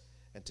distress,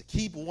 and to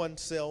keep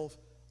oneself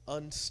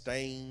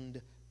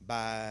unstained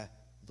by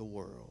the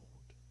world.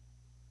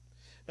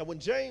 Now, when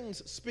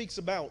James speaks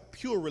about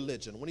pure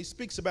religion, when he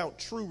speaks about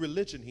true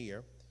religion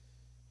here,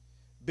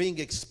 being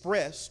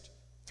expressed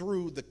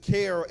through the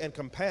care and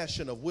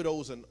compassion of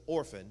widows and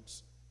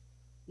orphans,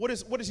 what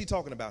is he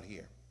talking about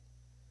here?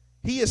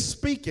 He is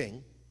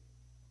speaking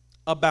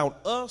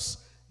about us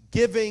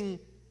giving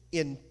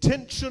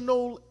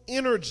intentional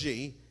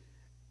energy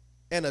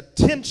and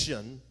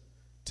attention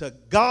to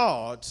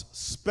God's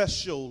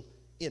special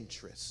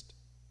interest.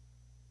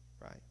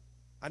 Right?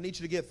 I need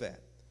you to get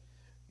that.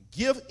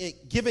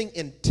 Giving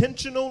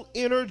intentional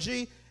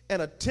energy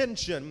and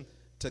attention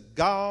to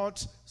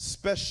God's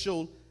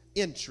special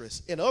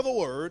interest. In other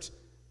words,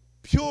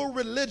 pure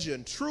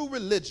religion, true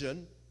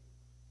religion,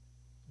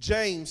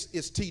 James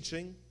is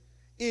teaching,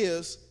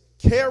 is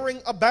caring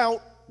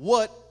about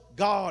what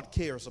God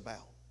cares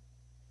about.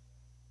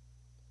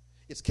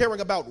 It's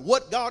caring about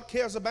what God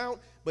cares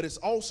about, but it's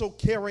also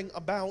caring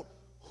about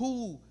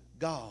who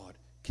God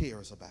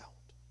cares about.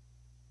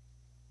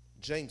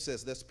 James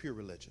says that's pure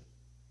religion.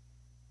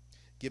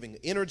 Giving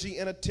energy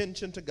and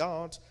attention to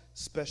God's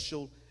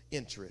special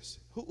interests.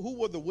 Who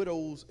were the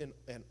widows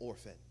and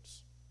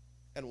orphans?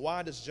 And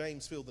why does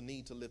James feel the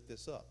need to lift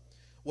this up?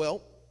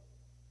 Well,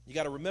 you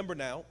got to remember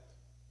now,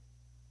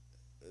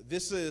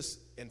 this is,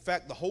 in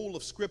fact, the whole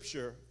of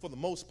Scripture, for the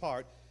most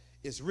part,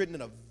 is written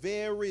in a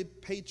very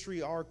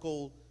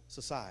patriarchal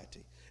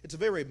society. It's a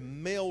very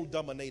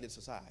male-dominated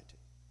society.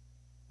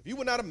 If you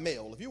were not a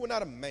male, if you were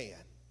not a man,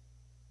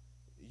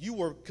 you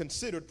were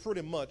considered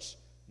pretty much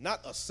not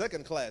a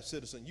second-class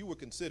citizen. You were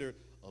considered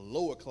a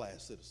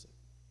lower-class citizen,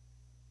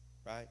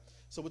 right?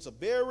 So it's a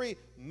very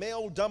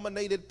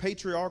male-dominated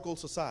patriarchal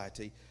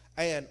society.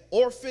 And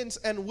orphans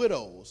and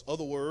widows,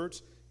 other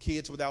words,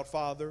 kids without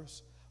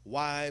fathers,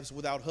 wives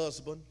without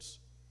husbands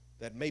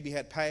that maybe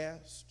had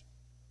passed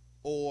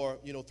or,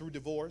 through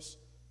divorce,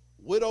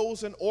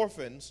 widows and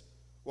orphans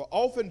were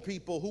often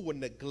people who were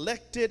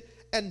neglected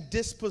and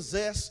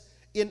dispossessed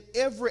in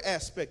every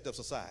aspect of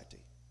society.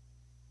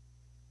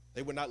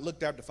 They were not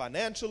looked after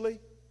financially.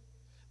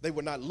 They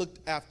were not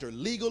looked after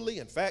legally.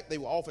 In fact, they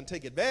were often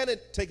taken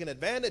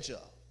advantage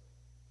of.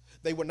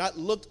 They were not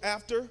looked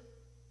after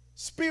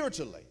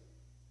spiritually.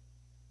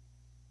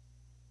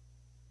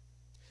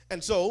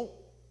 And so,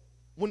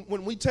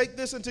 when we take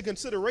this into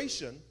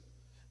consideration,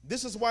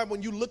 this is why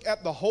when you look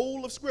at the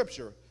whole of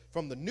Scripture,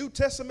 from the New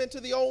Testament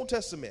to the Old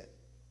Testament,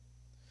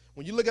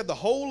 when you look at the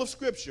whole of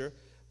Scripture,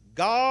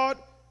 God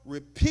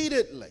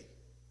repeatedly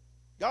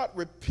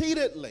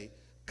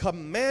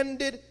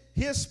commanded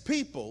his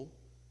people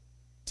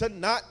to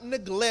not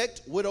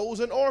neglect widows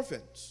and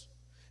orphans.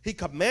 He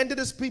commanded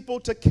his people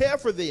to care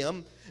for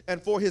them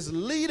and for his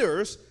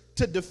leaders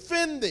to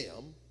defend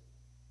them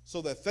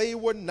so that they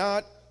were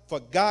not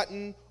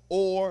forgotten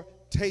or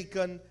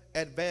taken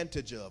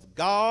advantage of.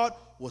 God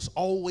was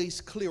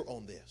always clear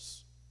on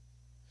this.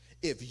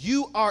 If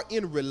you are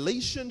in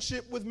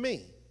relationship with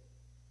me,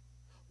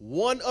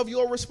 one of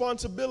your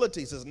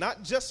responsibilities is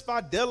not just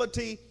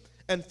fidelity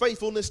and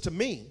faithfulness to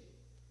me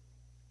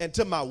and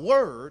to my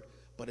word,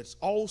 but it's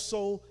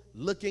also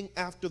looking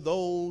after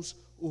those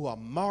who are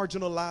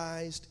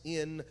marginalized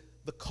in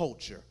the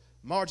culture,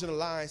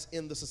 marginalized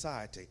in the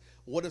society.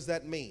 What does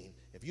that mean?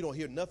 If you don't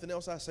hear nothing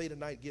else I say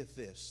tonight, get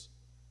this.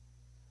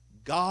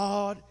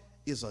 God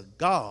is a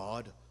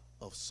God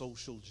of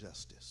social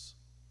justice.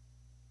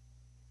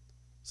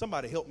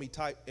 Somebody help me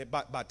type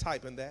by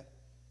typing that.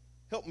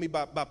 Help me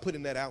by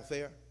putting that out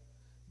there.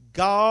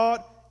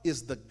 God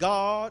is a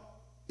God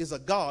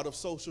of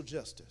social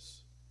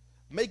justice.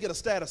 Make it a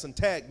status and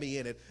tag me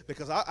in it,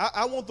 because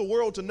I want the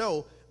world to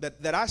know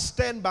that I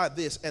stand by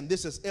this, and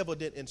this is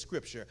evident in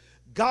Scripture.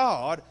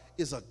 God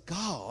is a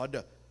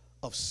God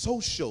of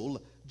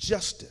social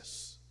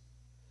justice.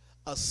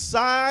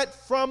 Aside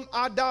from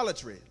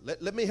idolatry,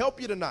 let me help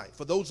you tonight.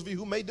 For those of you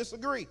who may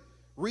disagree,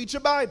 read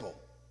your Bible.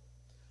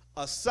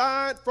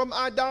 Aside from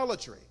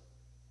idolatry,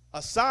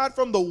 aside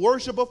from the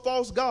worship of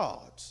false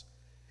gods,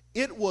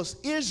 it was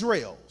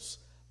Israel's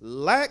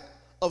lack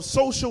of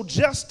social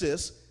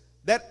justice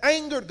that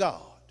angered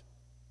God.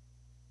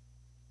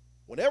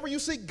 Whenever you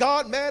see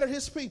God mad at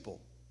his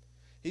people,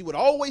 he would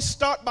always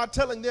start by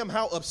telling them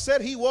how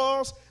upset he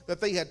was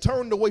that they had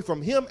turned away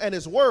from him and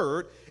his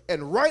word.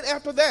 And right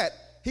after that,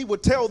 he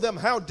would tell them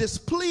how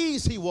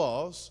displeased he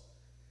was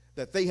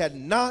that they had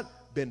not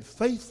been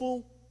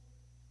faithful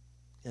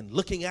in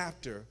looking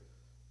after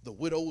the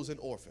widows and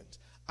orphans.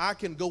 I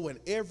can go in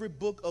every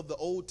book of the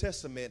Old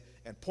Testament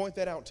and point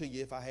that out to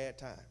you if I had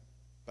time,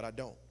 but I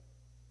don't.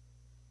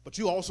 But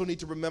you also need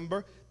to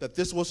remember that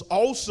this was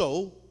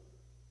also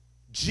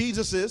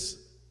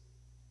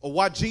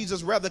why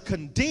Jesus rather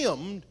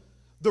condemned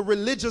the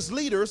religious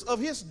leaders of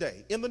his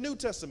day in the New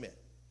Testament.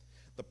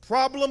 The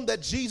problem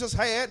that Jesus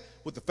had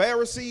with the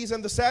Pharisees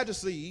and the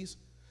Sadducees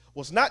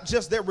was not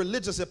just their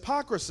religious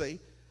hypocrisy,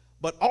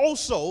 but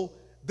also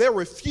their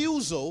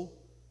refusal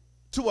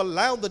to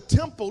allow the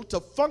temple to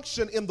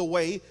function in the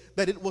way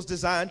that it was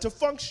designed to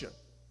function.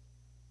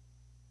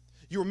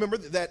 You remember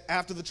that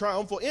after the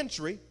triumphal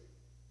entry,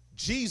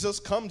 Jesus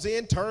comes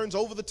in, turns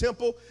over the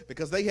temple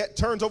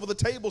turns over the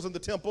tables in the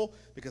temple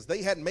because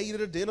they had made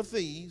it a den of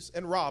thieves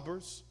and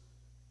robbers.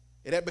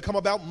 It had become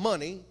about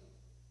money.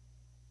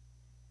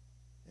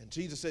 And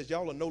Jesus says,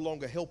 y'all are no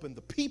longer helping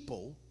the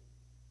people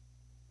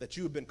that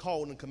you have been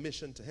called and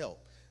commissioned to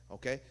help.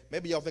 Okay?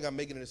 Maybe y'all think I'm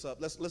making this up.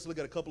 Let's look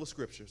at a couple of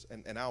scriptures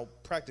and I'll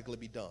practically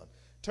be done.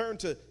 Turn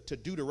to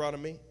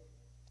Deuteronomy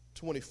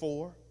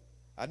 24.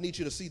 I need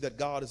you to see that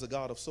God is a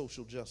God of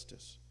social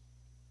justice.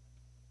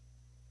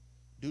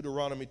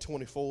 Deuteronomy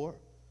 24,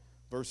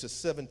 verses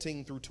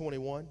 17 through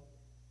 21.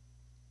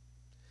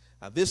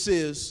 Now, this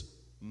is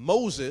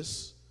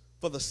Moses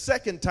for the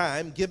second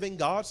time giving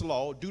God's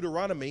law.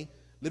 Deuteronomy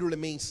literally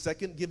means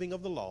second giving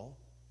of the law.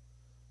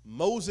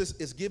 Moses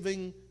is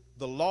giving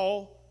the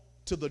law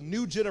to the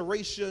new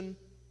generation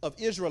of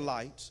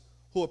Israelites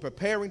who are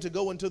preparing to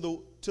go into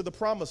the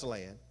promised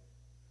land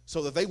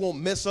so that they won't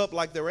mess up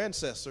like their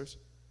ancestors.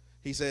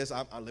 He says,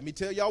 let me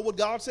tell y'all what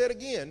God said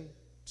again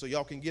so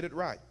y'all can get it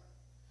right.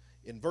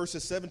 In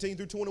verses 17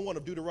 through 21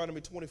 of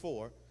Deuteronomy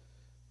 24,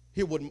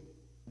 hear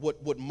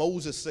what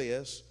Moses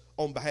says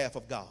on behalf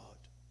of God.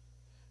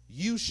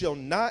 You shall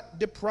not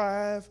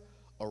deprive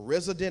a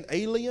resident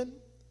alien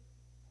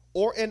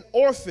or an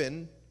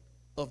orphan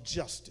of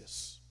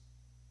justice.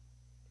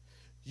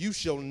 You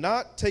shall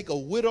not take a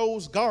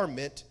widow's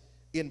garment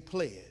in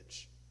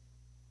pledge.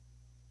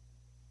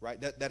 Right?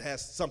 That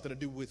has something to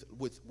do with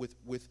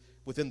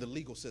within the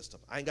legal system.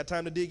 I ain't got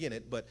time to dig in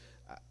it, but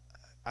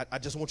I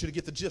just want you to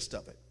get the gist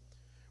of it.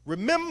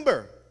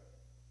 Remember,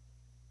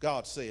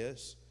 God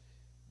says,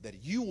 that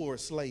you were a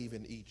slave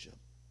in Egypt,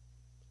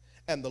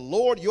 and the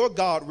Lord your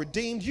God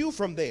redeemed you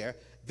from there.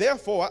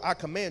 Therefore, I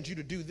command you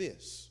to do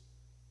this.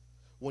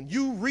 When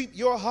you reap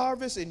your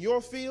harvest in your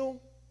field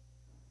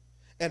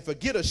and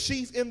forget a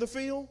sheaf in the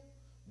field,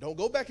 don't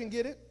go back and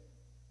get it.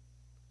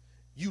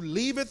 You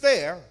leave it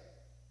there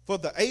for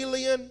the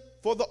alien,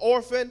 for the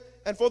orphan,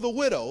 and for the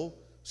widow,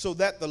 so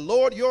that the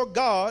Lord your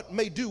God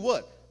may do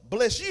what?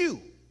 Bless you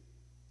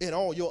in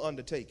all your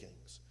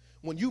undertakings.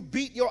 When you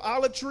beat your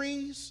olive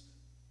trees,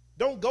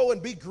 don't go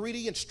and be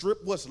greedy and strip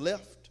what's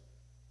left.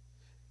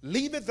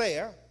 Leave it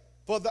there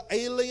for the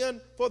alien,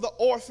 for the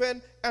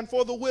orphan, and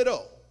for the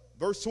widow.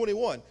 Verse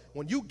 21,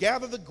 when you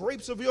gather the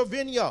grapes of your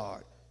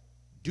vineyard,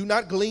 do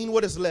not glean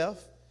what is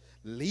left.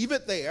 Leave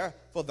it there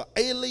for the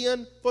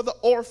alien, for the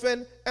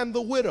orphan, and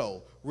the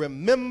widow.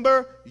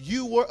 Remember,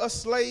 you were a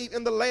slave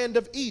in the land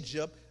of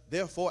Egypt.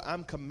 Therefore,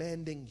 I'm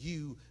commanding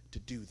you to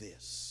do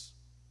this.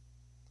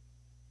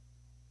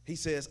 He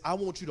says, I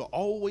want you to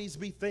always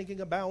be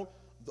thinking about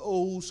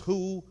those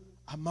who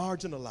are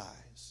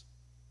marginalized.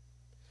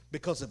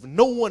 Because if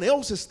no one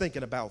else is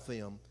thinking about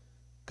them,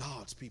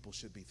 God's people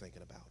should be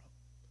thinking about them.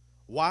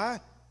 Why?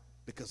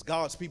 Because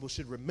God's people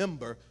should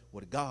remember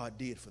what God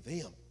did for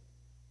them.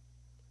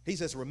 He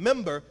says,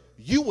 remember,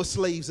 you were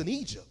slaves in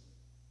Egypt.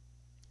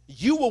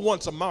 You were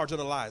once a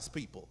marginalized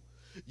people.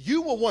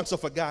 You were once a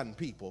forgotten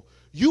people.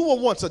 You were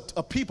once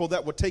a people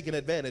that were taken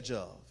advantage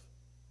of.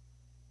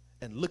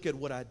 And look at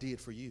what I did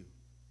for you.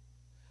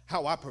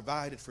 How I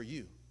provided for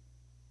you.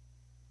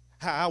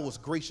 How I was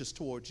gracious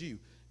towards you.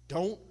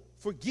 Don't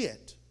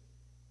forget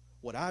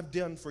what I've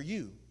done for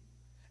you.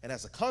 And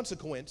as a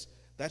consequence,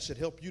 that should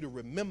help you to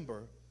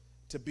remember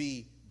to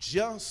be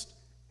just,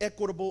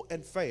 equitable,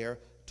 and fair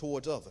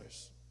towards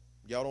others.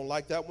 Y'all don't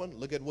like that one?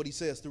 Look at what he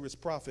says through his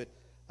prophet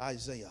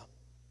Isaiah.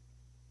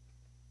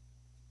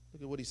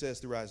 Look at what he says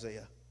through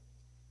Isaiah.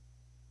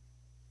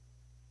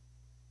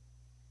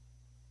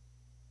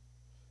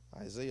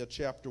 Isaiah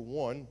chapter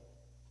 1,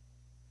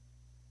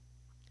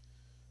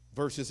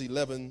 verses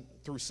 11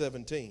 through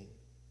 17.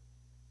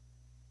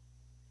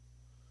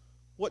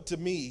 What to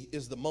me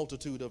is the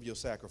multitude of your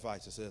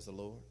sacrifices, says the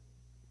Lord.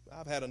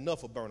 I've had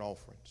enough of burnt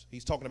offerings.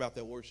 He's talking about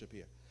their worship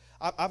here.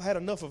 I've had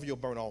enough of your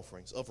burnt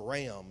offerings, of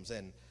rams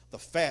and the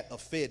fat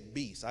of fed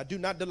beasts. I do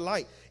not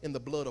delight in the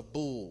blood of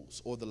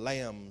bulls or the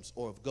lambs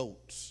or of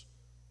goats.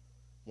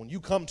 When you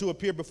come to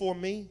appear before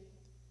me,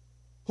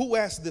 who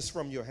asked this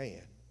from your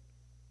hand?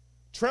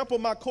 Trample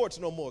my courts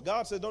no more.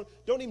 God said, don't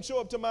even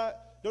show up to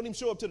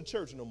the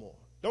church no more.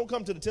 Don't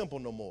come to the temple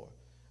no more.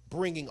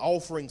 Bringing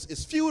offerings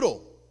is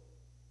futile.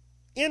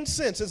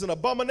 Incense is an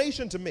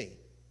abomination to me.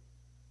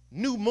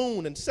 New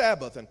moon and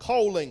Sabbath and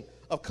calling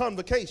of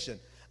convocation.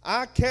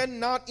 I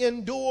cannot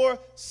endure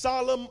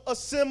solemn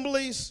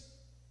assemblies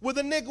with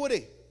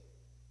iniquity.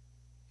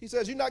 He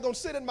says, you're not going to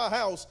sit in my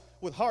house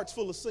with hearts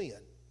full of sin.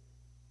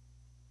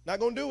 Not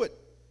going to do it.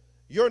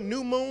 Your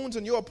new moons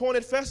and your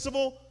appointed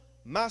festival,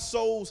 my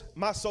soul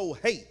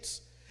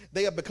hates.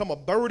 They have become a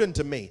burden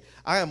to me.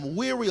 I am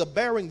weary of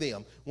bearing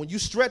them. When you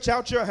stretch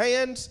out your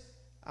hands,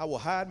 I will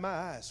hide my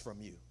eyes from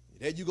you.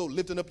 There you go,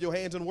 lifting up your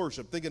hands in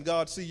worship, thinking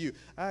God see you.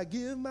 I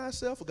give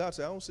myself. God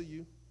said, I don't see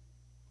you.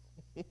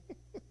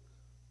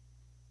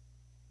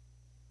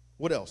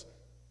 What else?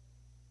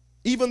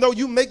 Even though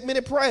you make many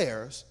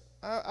prayers,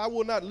 I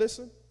will not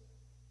listen.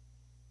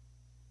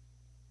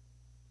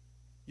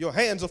 Your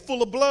hands are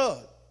full of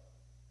blood.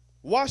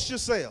 Wash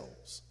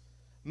yourselves.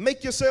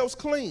 Make yourselves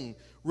clean.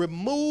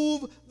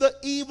 Remove the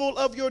evil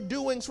of your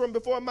doings from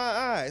before my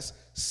eyes.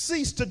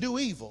 Cease to do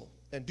evil.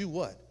 And do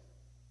what?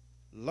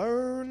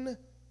 Learn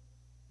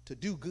to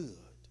do good.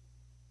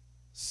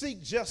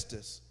 Seek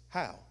justice.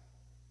 How?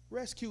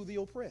 Rescue the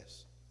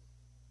oppressed.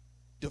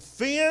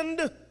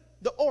 Defend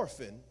the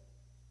orphan.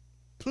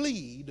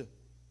 Plead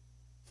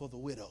for the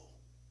widow.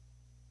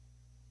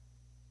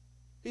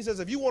 He says,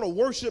 if you want to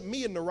worship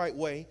me in the right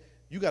way,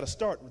 you got to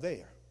start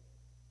there.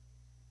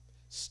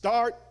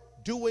 Start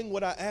doing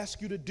what I ask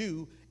you to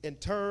do in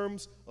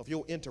terms of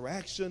your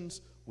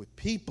interactions with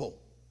people.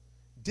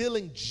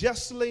 Dealing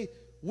justly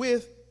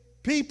with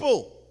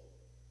people.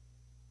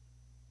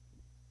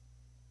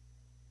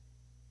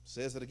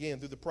 Says it again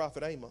through the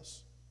prophet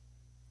Amos.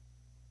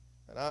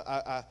 And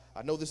I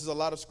know this is a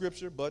lot of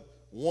scripture, but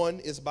one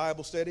is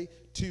Bible study.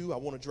 Two, I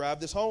want to drive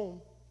this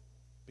home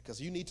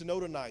because you need to know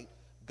tonight,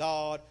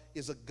 God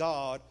is a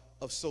God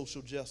of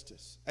social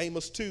justice.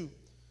 Amos 2,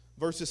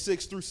 verses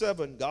 6 through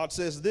 7, God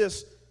says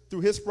this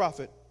through his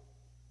prophet,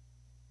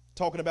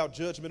 talking about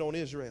judgment on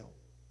Israel.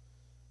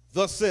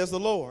 Thus says the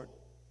Lord,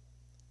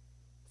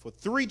 for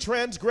 3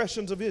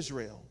 transgressions of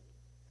Israel,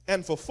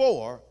 and for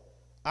 4,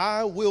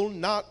 I will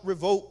not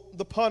revoke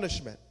the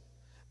punishment,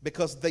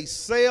 because they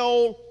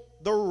sell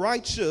the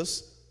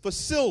righteous for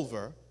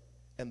silver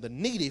and the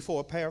needy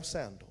for a pair of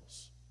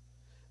sandals.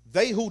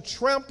 They who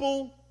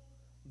trample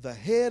the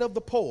head of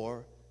the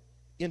poor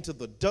into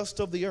the dust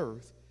of the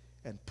earth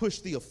and push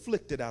the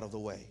afflicted out of the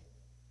way.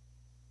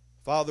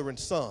 Father and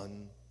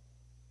son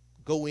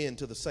go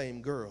into the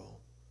same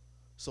girl,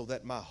 so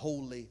that my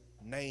holy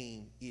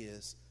name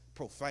is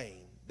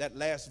profane. That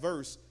last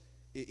verse,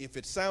 if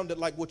it sounded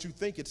like what you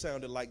think it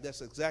sounded like,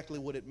 that's exactly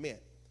what it meant.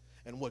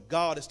 And what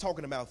God is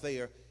talking about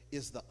there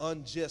is the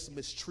unjust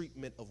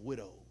mistreatment of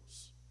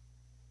widows.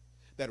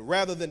 That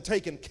rather than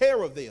taking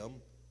care of them,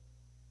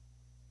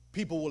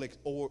 people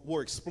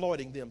were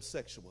exploiting them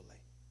sexually.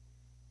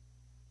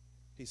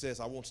 He says,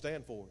 I won't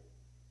stand for it.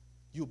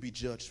 You'll be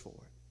judged for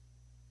it.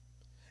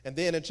 And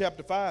then in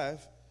chapter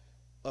 5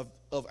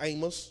 of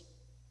Amos,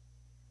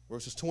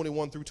 verses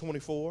 21 through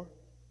 24,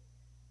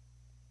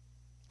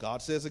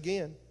 God says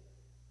again,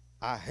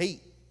 I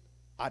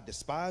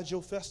despise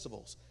your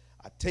festivals.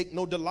 I take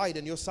no delight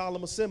in your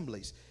solemn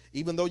assemblies.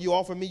 Even though you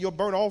offer me your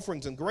burnt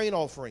offerings and grain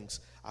offerings,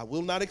 I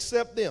will not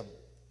accept them.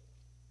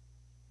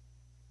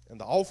 And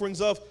the offerings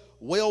of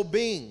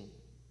well-being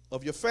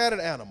of your fatted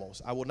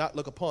animals, I will not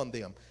look upon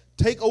them.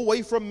 Take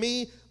away from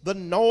me the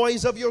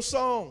noise of your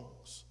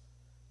songs.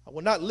 I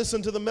will not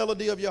listen to the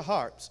melody of your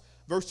harps.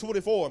 Verse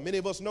 24, many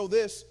of us know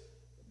this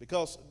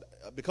because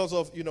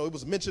of, it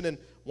was mentioned in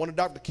one of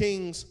Dr.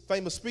 King's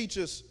famous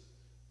speeches.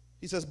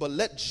 He says, but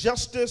let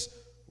justice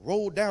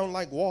roll down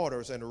like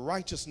waters and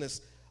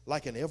righteousness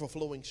like an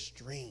ever-flowing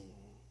stream.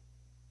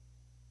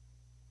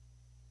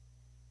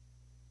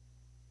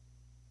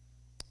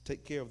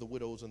 Take care of the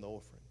widows and the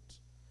orphans.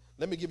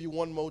 Let me give you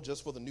one more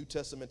just for the New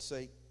Testament's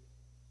sake,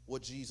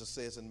 what Jesus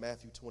says in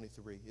Matthew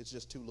 23. It's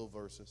just 2 little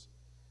verses.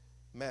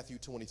 Matthew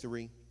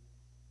 23,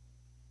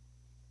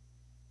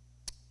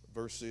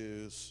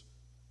 verses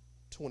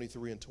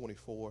 23 and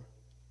 24.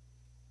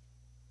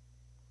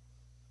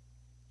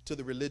 To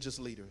the religious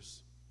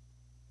leaders,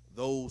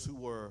 those who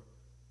were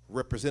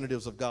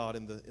representatives of God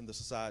in the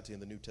society in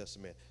the New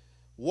Testament.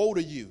 Woe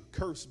to you,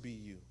 cursed be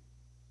you,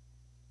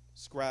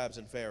 scribes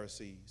and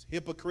Pharisees,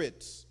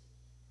 hypocrites,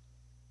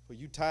 for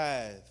you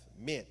tithe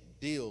mint,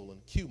 dill,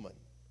 and cumin,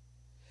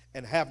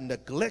 and have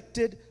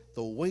neglected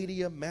the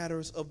weightier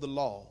matters of the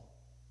law,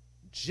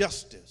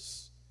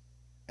 justice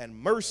and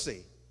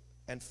mercy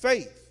and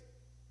faith.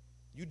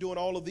 You doing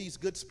all of these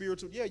good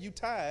spiritual, yeah, you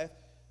tithe,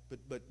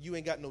 but you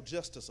ain't got no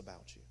justice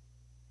about you.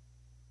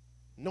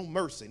 No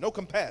mercy, no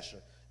compassion,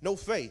 no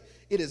faith.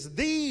 It is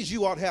these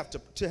you ought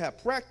to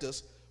have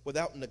practice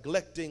without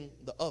neglecting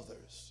the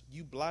others.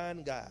 You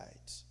blind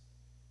guides,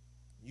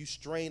 you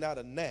strain out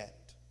a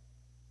gnat,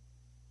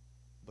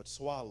 but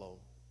swallow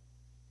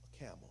a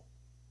camel.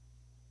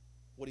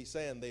 What he's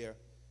saying there,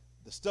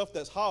 the stuff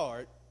that's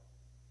hard,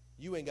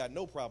 you ain't got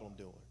no problem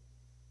doing.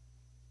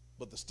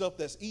 But the stuff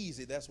that's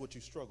easy, that's what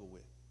you struggle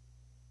with.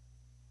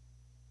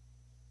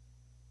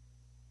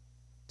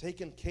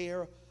 Taking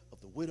care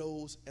of the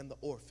widows and the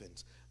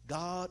orphans.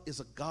 God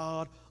is a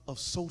God of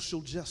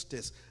social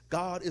justice.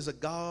 God is a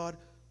God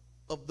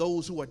of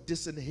those who are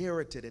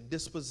disinherited and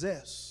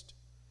dispossessed,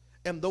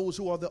 and those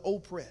who are the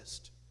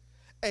oppressed.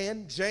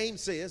 And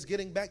James says,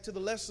 getting back to the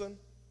lesson,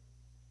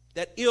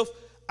 that if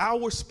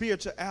our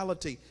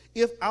spirituality,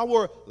 if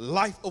our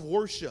life of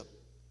worship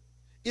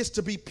is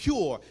to be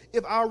pure,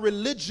 if our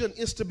religion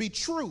is to be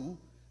true,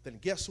 then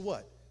guess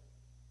what?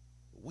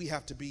 We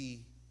have to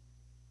be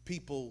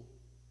people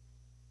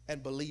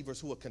and believers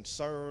who are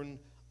concerned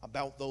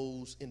about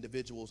those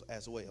individuals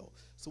as well.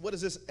 So what is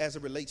this as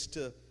it relates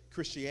to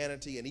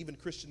Christianity and even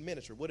Christian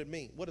ministry? What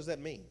does that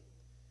mean?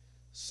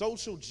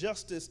 Social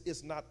justice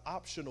is not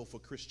optional for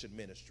Christian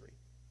ministry.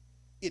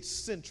 It's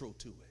central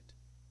to it.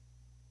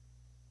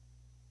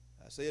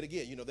 I say it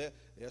again. You know,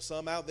 there's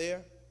some out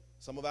there,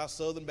 some of our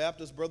Southern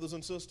Baptist brothers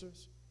and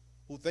sisters,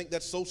 who think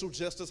that social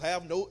justice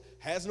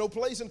has no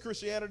place in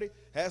Christianity,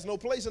 has no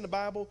place in the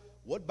Bible.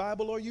 What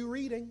Bible are you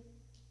reading?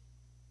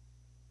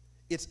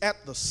 It's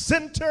at the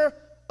center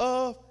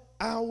of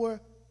our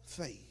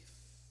faith.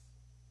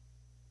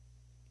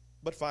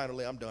 But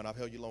finally, I'm done. I've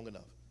held you long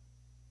enough.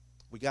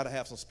 We got to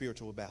have some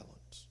spiritual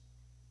balance.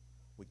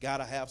 We got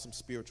to have some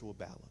spiritual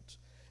balance.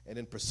 And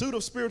in pursuit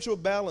of spiritual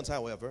balance,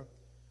 however,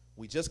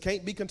 we just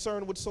can't be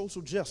concerned with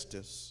social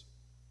justice,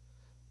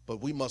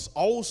 but we must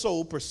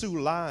also pursue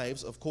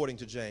lives, according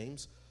to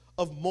James,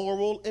 of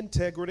moral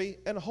integrity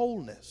and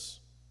wholeness.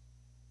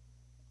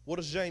 What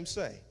does James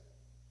say?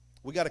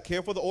 We got to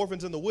care for the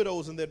orphans and the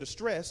widows in their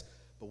distress,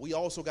 but we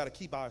also got to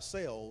keep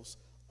ourselves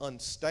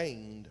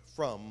unstained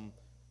from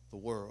the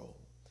world.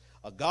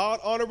 A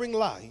God-honoring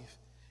life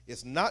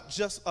is not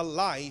just a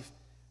life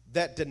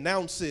that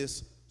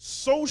denounces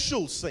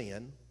social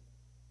sin,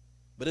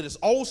 but it is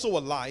also a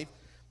life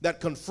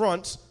that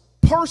confronts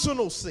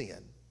personal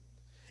sin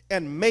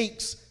and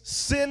makes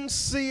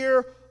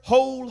sincere,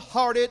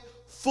 wholehearted,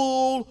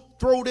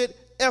 full-throated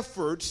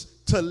efforts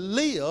to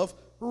live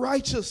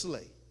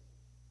righteously.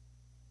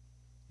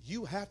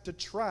 You have to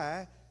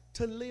try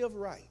to live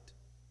right.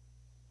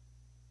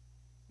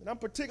 And I'm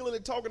particularly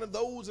talking to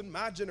those in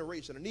my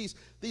generation and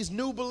these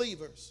new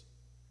believers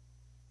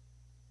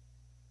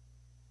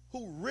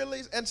who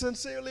really and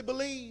sincerely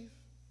believe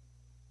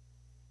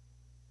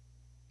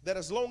that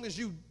as long as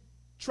you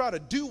try to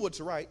do what's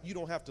right, you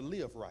don't have to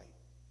live right.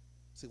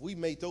 See, we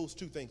made those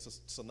two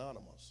things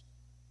synonymous.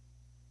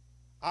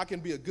 I can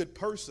be a good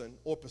person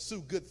or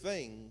pursue good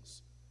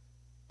things,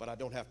 but I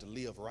don't have to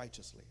live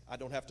righteously. I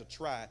don't have to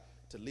try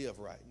to live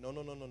right.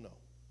 No.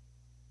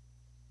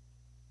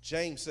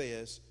 James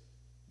says,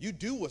 you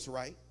do what's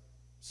right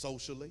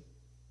socially,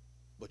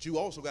 but you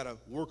also got to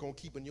work on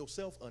keeping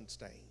yourself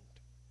unstained.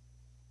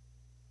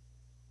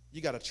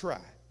 You got to try.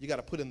 You got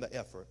to put in the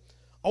effort.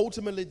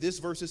 Ultimately, this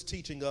verse is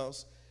teaching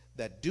us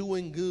that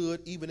doing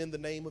good, even in the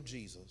name of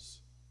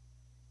Jesus,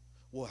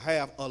 will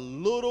have a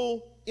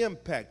little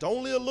impact,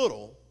 only a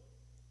little,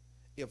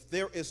 if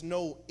there is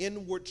no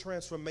inward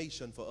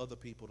transformation for other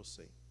people to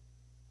see.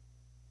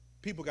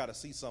 People got to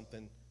see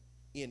something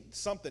in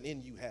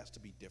you has to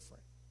be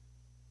different.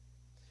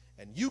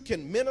 And you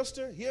can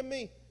minister, hear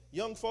me,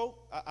 young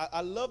folk.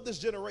 I love this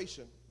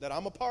generation that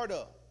I'm a part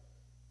of.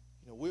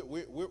 You know,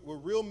 we're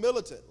real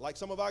militant, like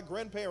some of our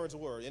grandparents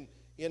were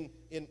in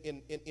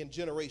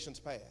generations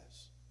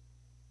past.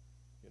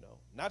 You know,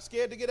 not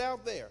scared to get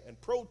out there and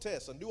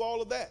protest and do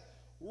all of that.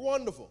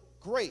 Wonderful,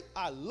 great,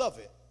 I love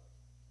it.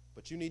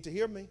 But you need to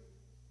hear me.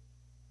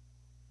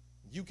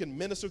 You can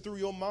minister through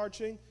your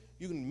marching.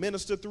 You can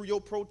minister through your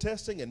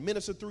protesting and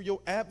minister through your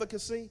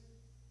advocacy,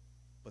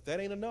 but that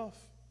ain't enough.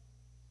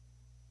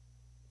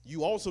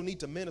 You also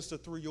need to minister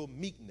through your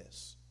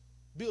meekness.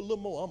 Be a little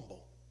more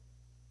humble.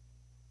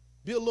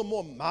 Be a little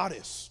more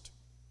modest.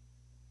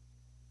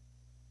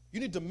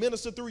 You need to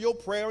minister through your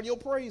prayer and your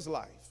praise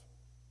life.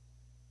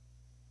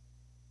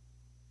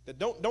 That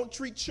don't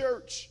treat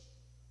church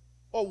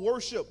or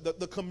worship,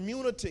 the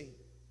community.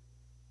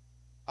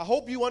 I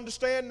hope you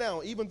understand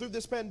now, even through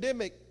this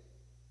pandemic,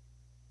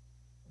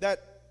 that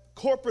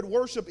corporate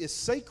worship is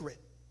sacred.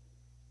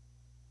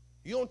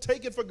 You don't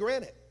take it for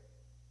granted.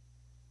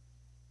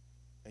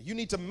 And you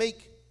need to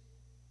make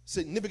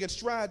significant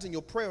strides in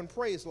your prayer and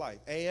praise life.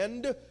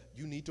 And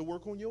you need to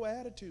work on your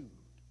attitude.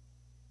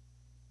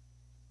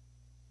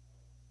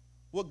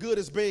 What good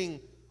is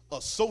being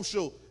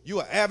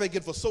you're an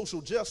advocate for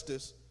social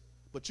justice,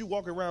 but you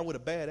walk around with a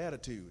bad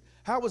attitude?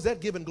 How is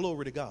that giving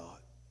glory to God?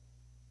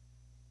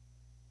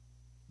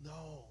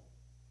 No.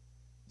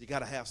 you got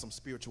to have some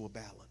spiritual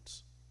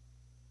balance.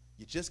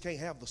 You just can't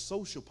have the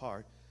social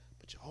part,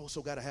 but you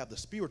also got to have the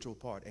spiritual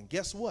part. And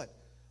guess what?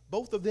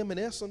 Both of them, in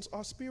essence,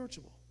 are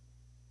spiritual.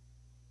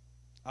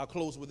 I'll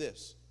close with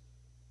this.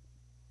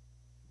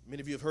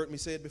 Many of you have heard me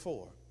say it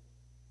before,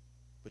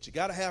 but you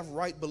got to have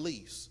right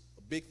beliefs.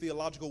 A big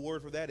theological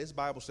word for that is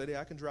Bible study.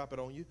 I can drop it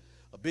on you.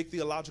 A big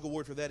theological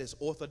word for that is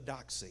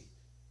orthodoxy.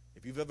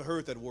 If you've ever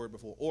heard that word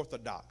before,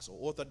 orthodox or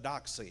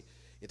orthodoxy,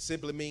 it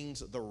simply means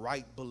the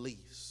right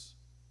beliefs.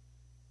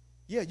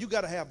 Yeah, you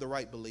got to have the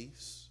right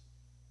beliefs.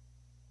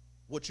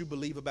 What you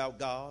believe about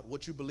God,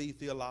 what you believe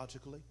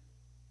theologically,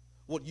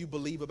 what you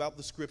believe about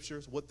the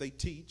scriptures, what they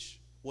teach,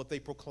 what they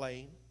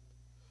proclaim.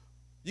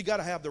 You got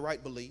to have the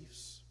right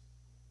beliefs.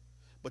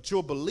 But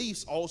your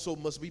beliefs also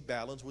must be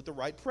balanced with the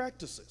right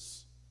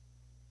practices.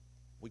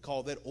 We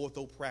call that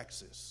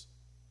orthopraxis.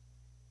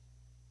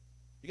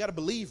 You got to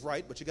believe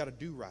right, but you got to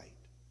do right.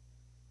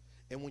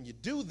 And when you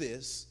do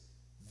this,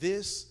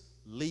 this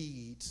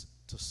leads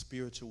to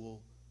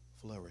spiritual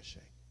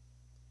flourishing.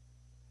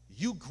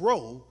 You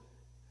grow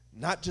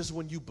not just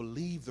when you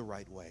believe the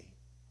right way,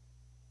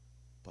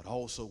 but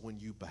also when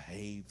you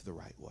behave the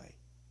right way.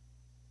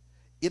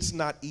 It's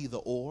not either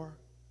or,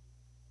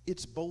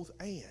 it's both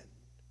and.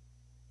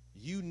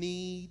 You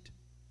need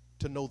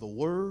to know the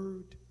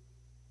word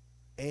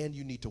and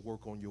you need to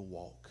work on your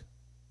walk.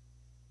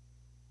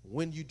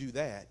 When you do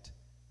that,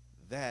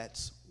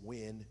 that's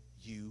when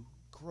you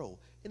grow.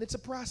 And it's a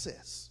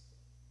process.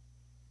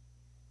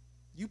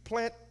 You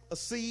plant a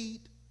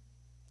seed,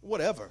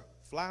 whatever,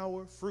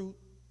 flower, fruit,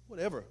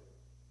 whatever.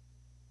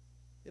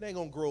 It ain't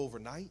going to grow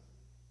overnight.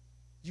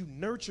 You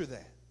nurture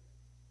that.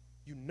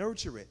 You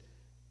nurture it.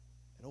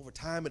 And over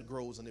time it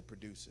grows and it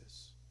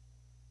produces.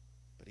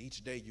 But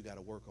each day you got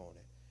to work on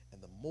it.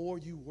 And the more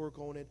you work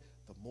on it,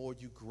 the more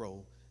you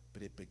grow.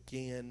 But it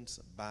begins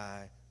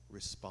by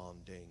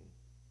responding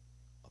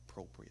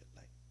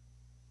appropriately.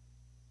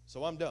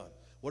 So I'm done.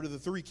 What are the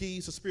 3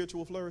 keys to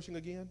spiritual flourishing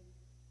again?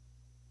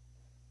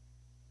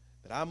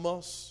 That I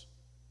must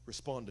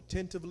respond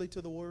attentively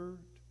to the word.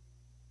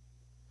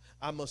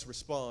 I must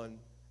respond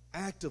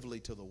actively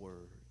to the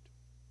word.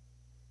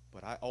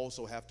 But I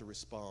also have to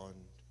respond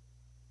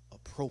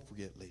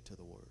appropriately to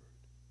the word.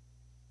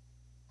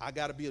 I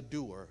got to be a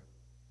doer,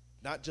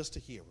 not just a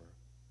hearer.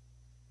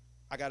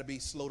 I got to be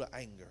slow to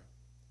anger,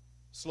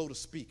 slow to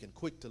speak, and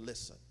quick to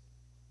listen.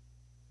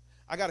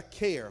 I got to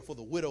care for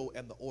the widow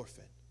and the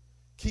orphan.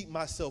 Keep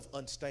myself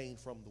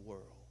unstained from the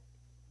world.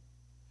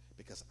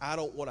 Because I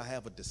don't want to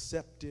have a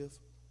deceptive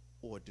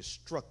or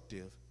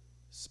destructive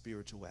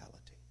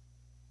spirituality.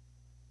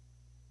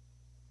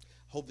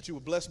 Hope that you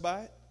were blessed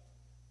by it.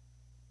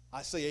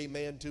 I say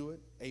amen to it.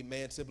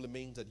 Amen simply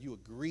means that you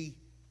agree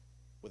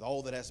with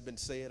all that has been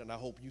said, and I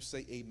hope you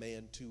say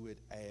amen to it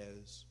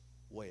as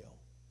well.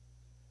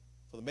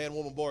 For the man,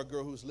 woman, boy, or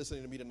girl who's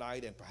listening to me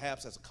tonight, and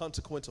perhaps as a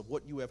consequence of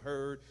what you have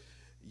heard,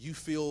 you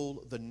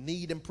feel the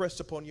need impressed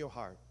upon your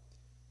heart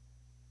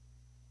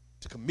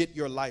to commit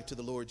your life to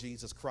the Lord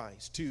Jesus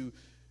Christ, to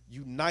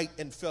unite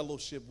in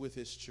fellowship with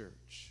his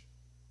church.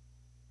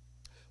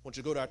 I want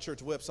you to go to our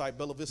church website,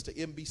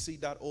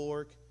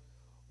 bellavistambc.org,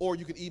 or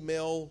you can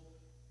email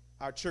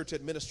our church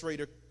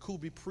administrator,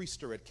 Kubi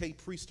Priester, at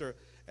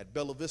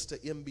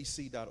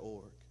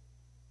kpriester@bellavistambc.org.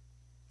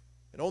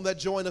 And on that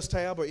Join Us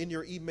tab or in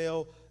your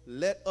email,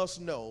 let us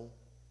know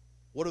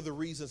what are the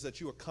reasons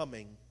that you are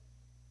coming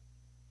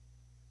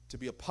to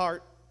be a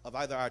part of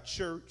either our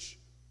church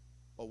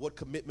or what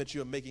commitment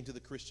you are making to the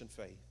Christian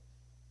faith.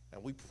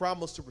 And we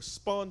promise to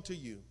respond to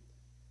you,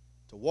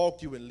 to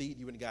walk you and lead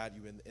you and guide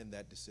you in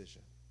that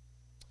decision.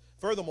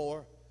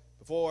 Furthermore,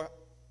 before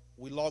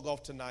we log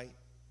off tonight,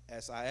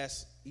 as I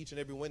ask each and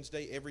every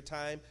Wednesday, every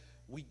time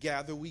we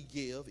gather, we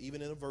give,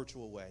 even in a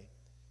virtual way.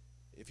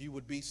 If you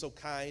would be so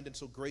kind and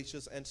so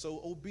gracious and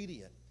so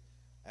obedient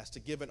as to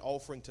give an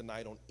offering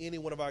tonight on any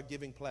one of our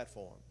giving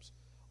platforms,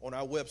 on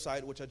our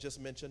website, which I just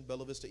mentioned,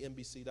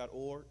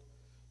 bellavistambc.org,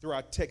 through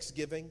our text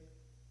giving,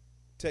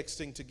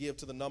 texting to give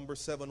to the number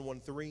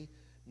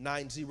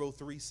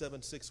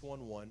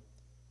 713-903-7611,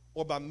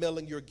 or by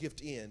mailing your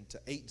gift in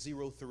to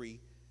 803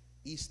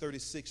 East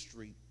 36th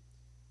Street,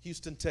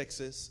 Houston,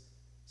 Texas,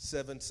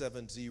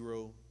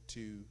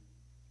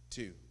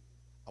 77022.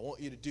 I want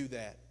you to do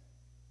that,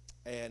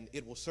 and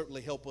it will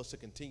certainly help us to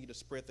continue to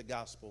spread the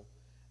gospel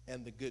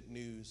and the good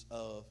news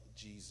of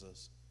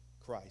Jesus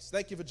Christ.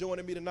 Thank you for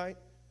joining me tonight.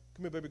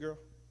 Come here, baby girl.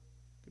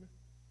 Come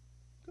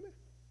here. Come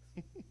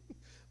here.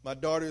 My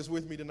daughter is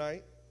with me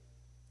tonight,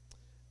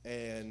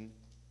 and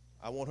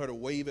I want her to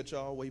wave at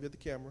y'all. Wave at the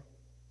camera.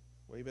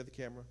 Wave at the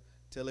camera.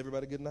 Tell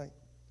everybody good night.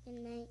 Good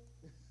night.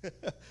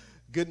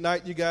 Good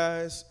night, you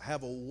guys.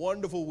 Have a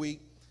wonderful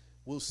week.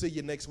 We'll see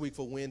you next week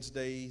for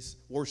Wednesdays,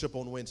 worship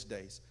on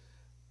Wednesdays.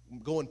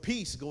 Go in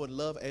peace, go in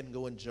love, and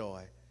go in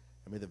joy.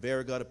 And may the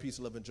very God of peace,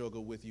 love, and joy go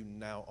with you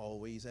now,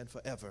 always, and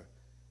forever.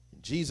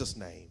 In Jesus'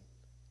 name,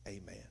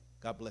 amen.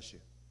 God bless you.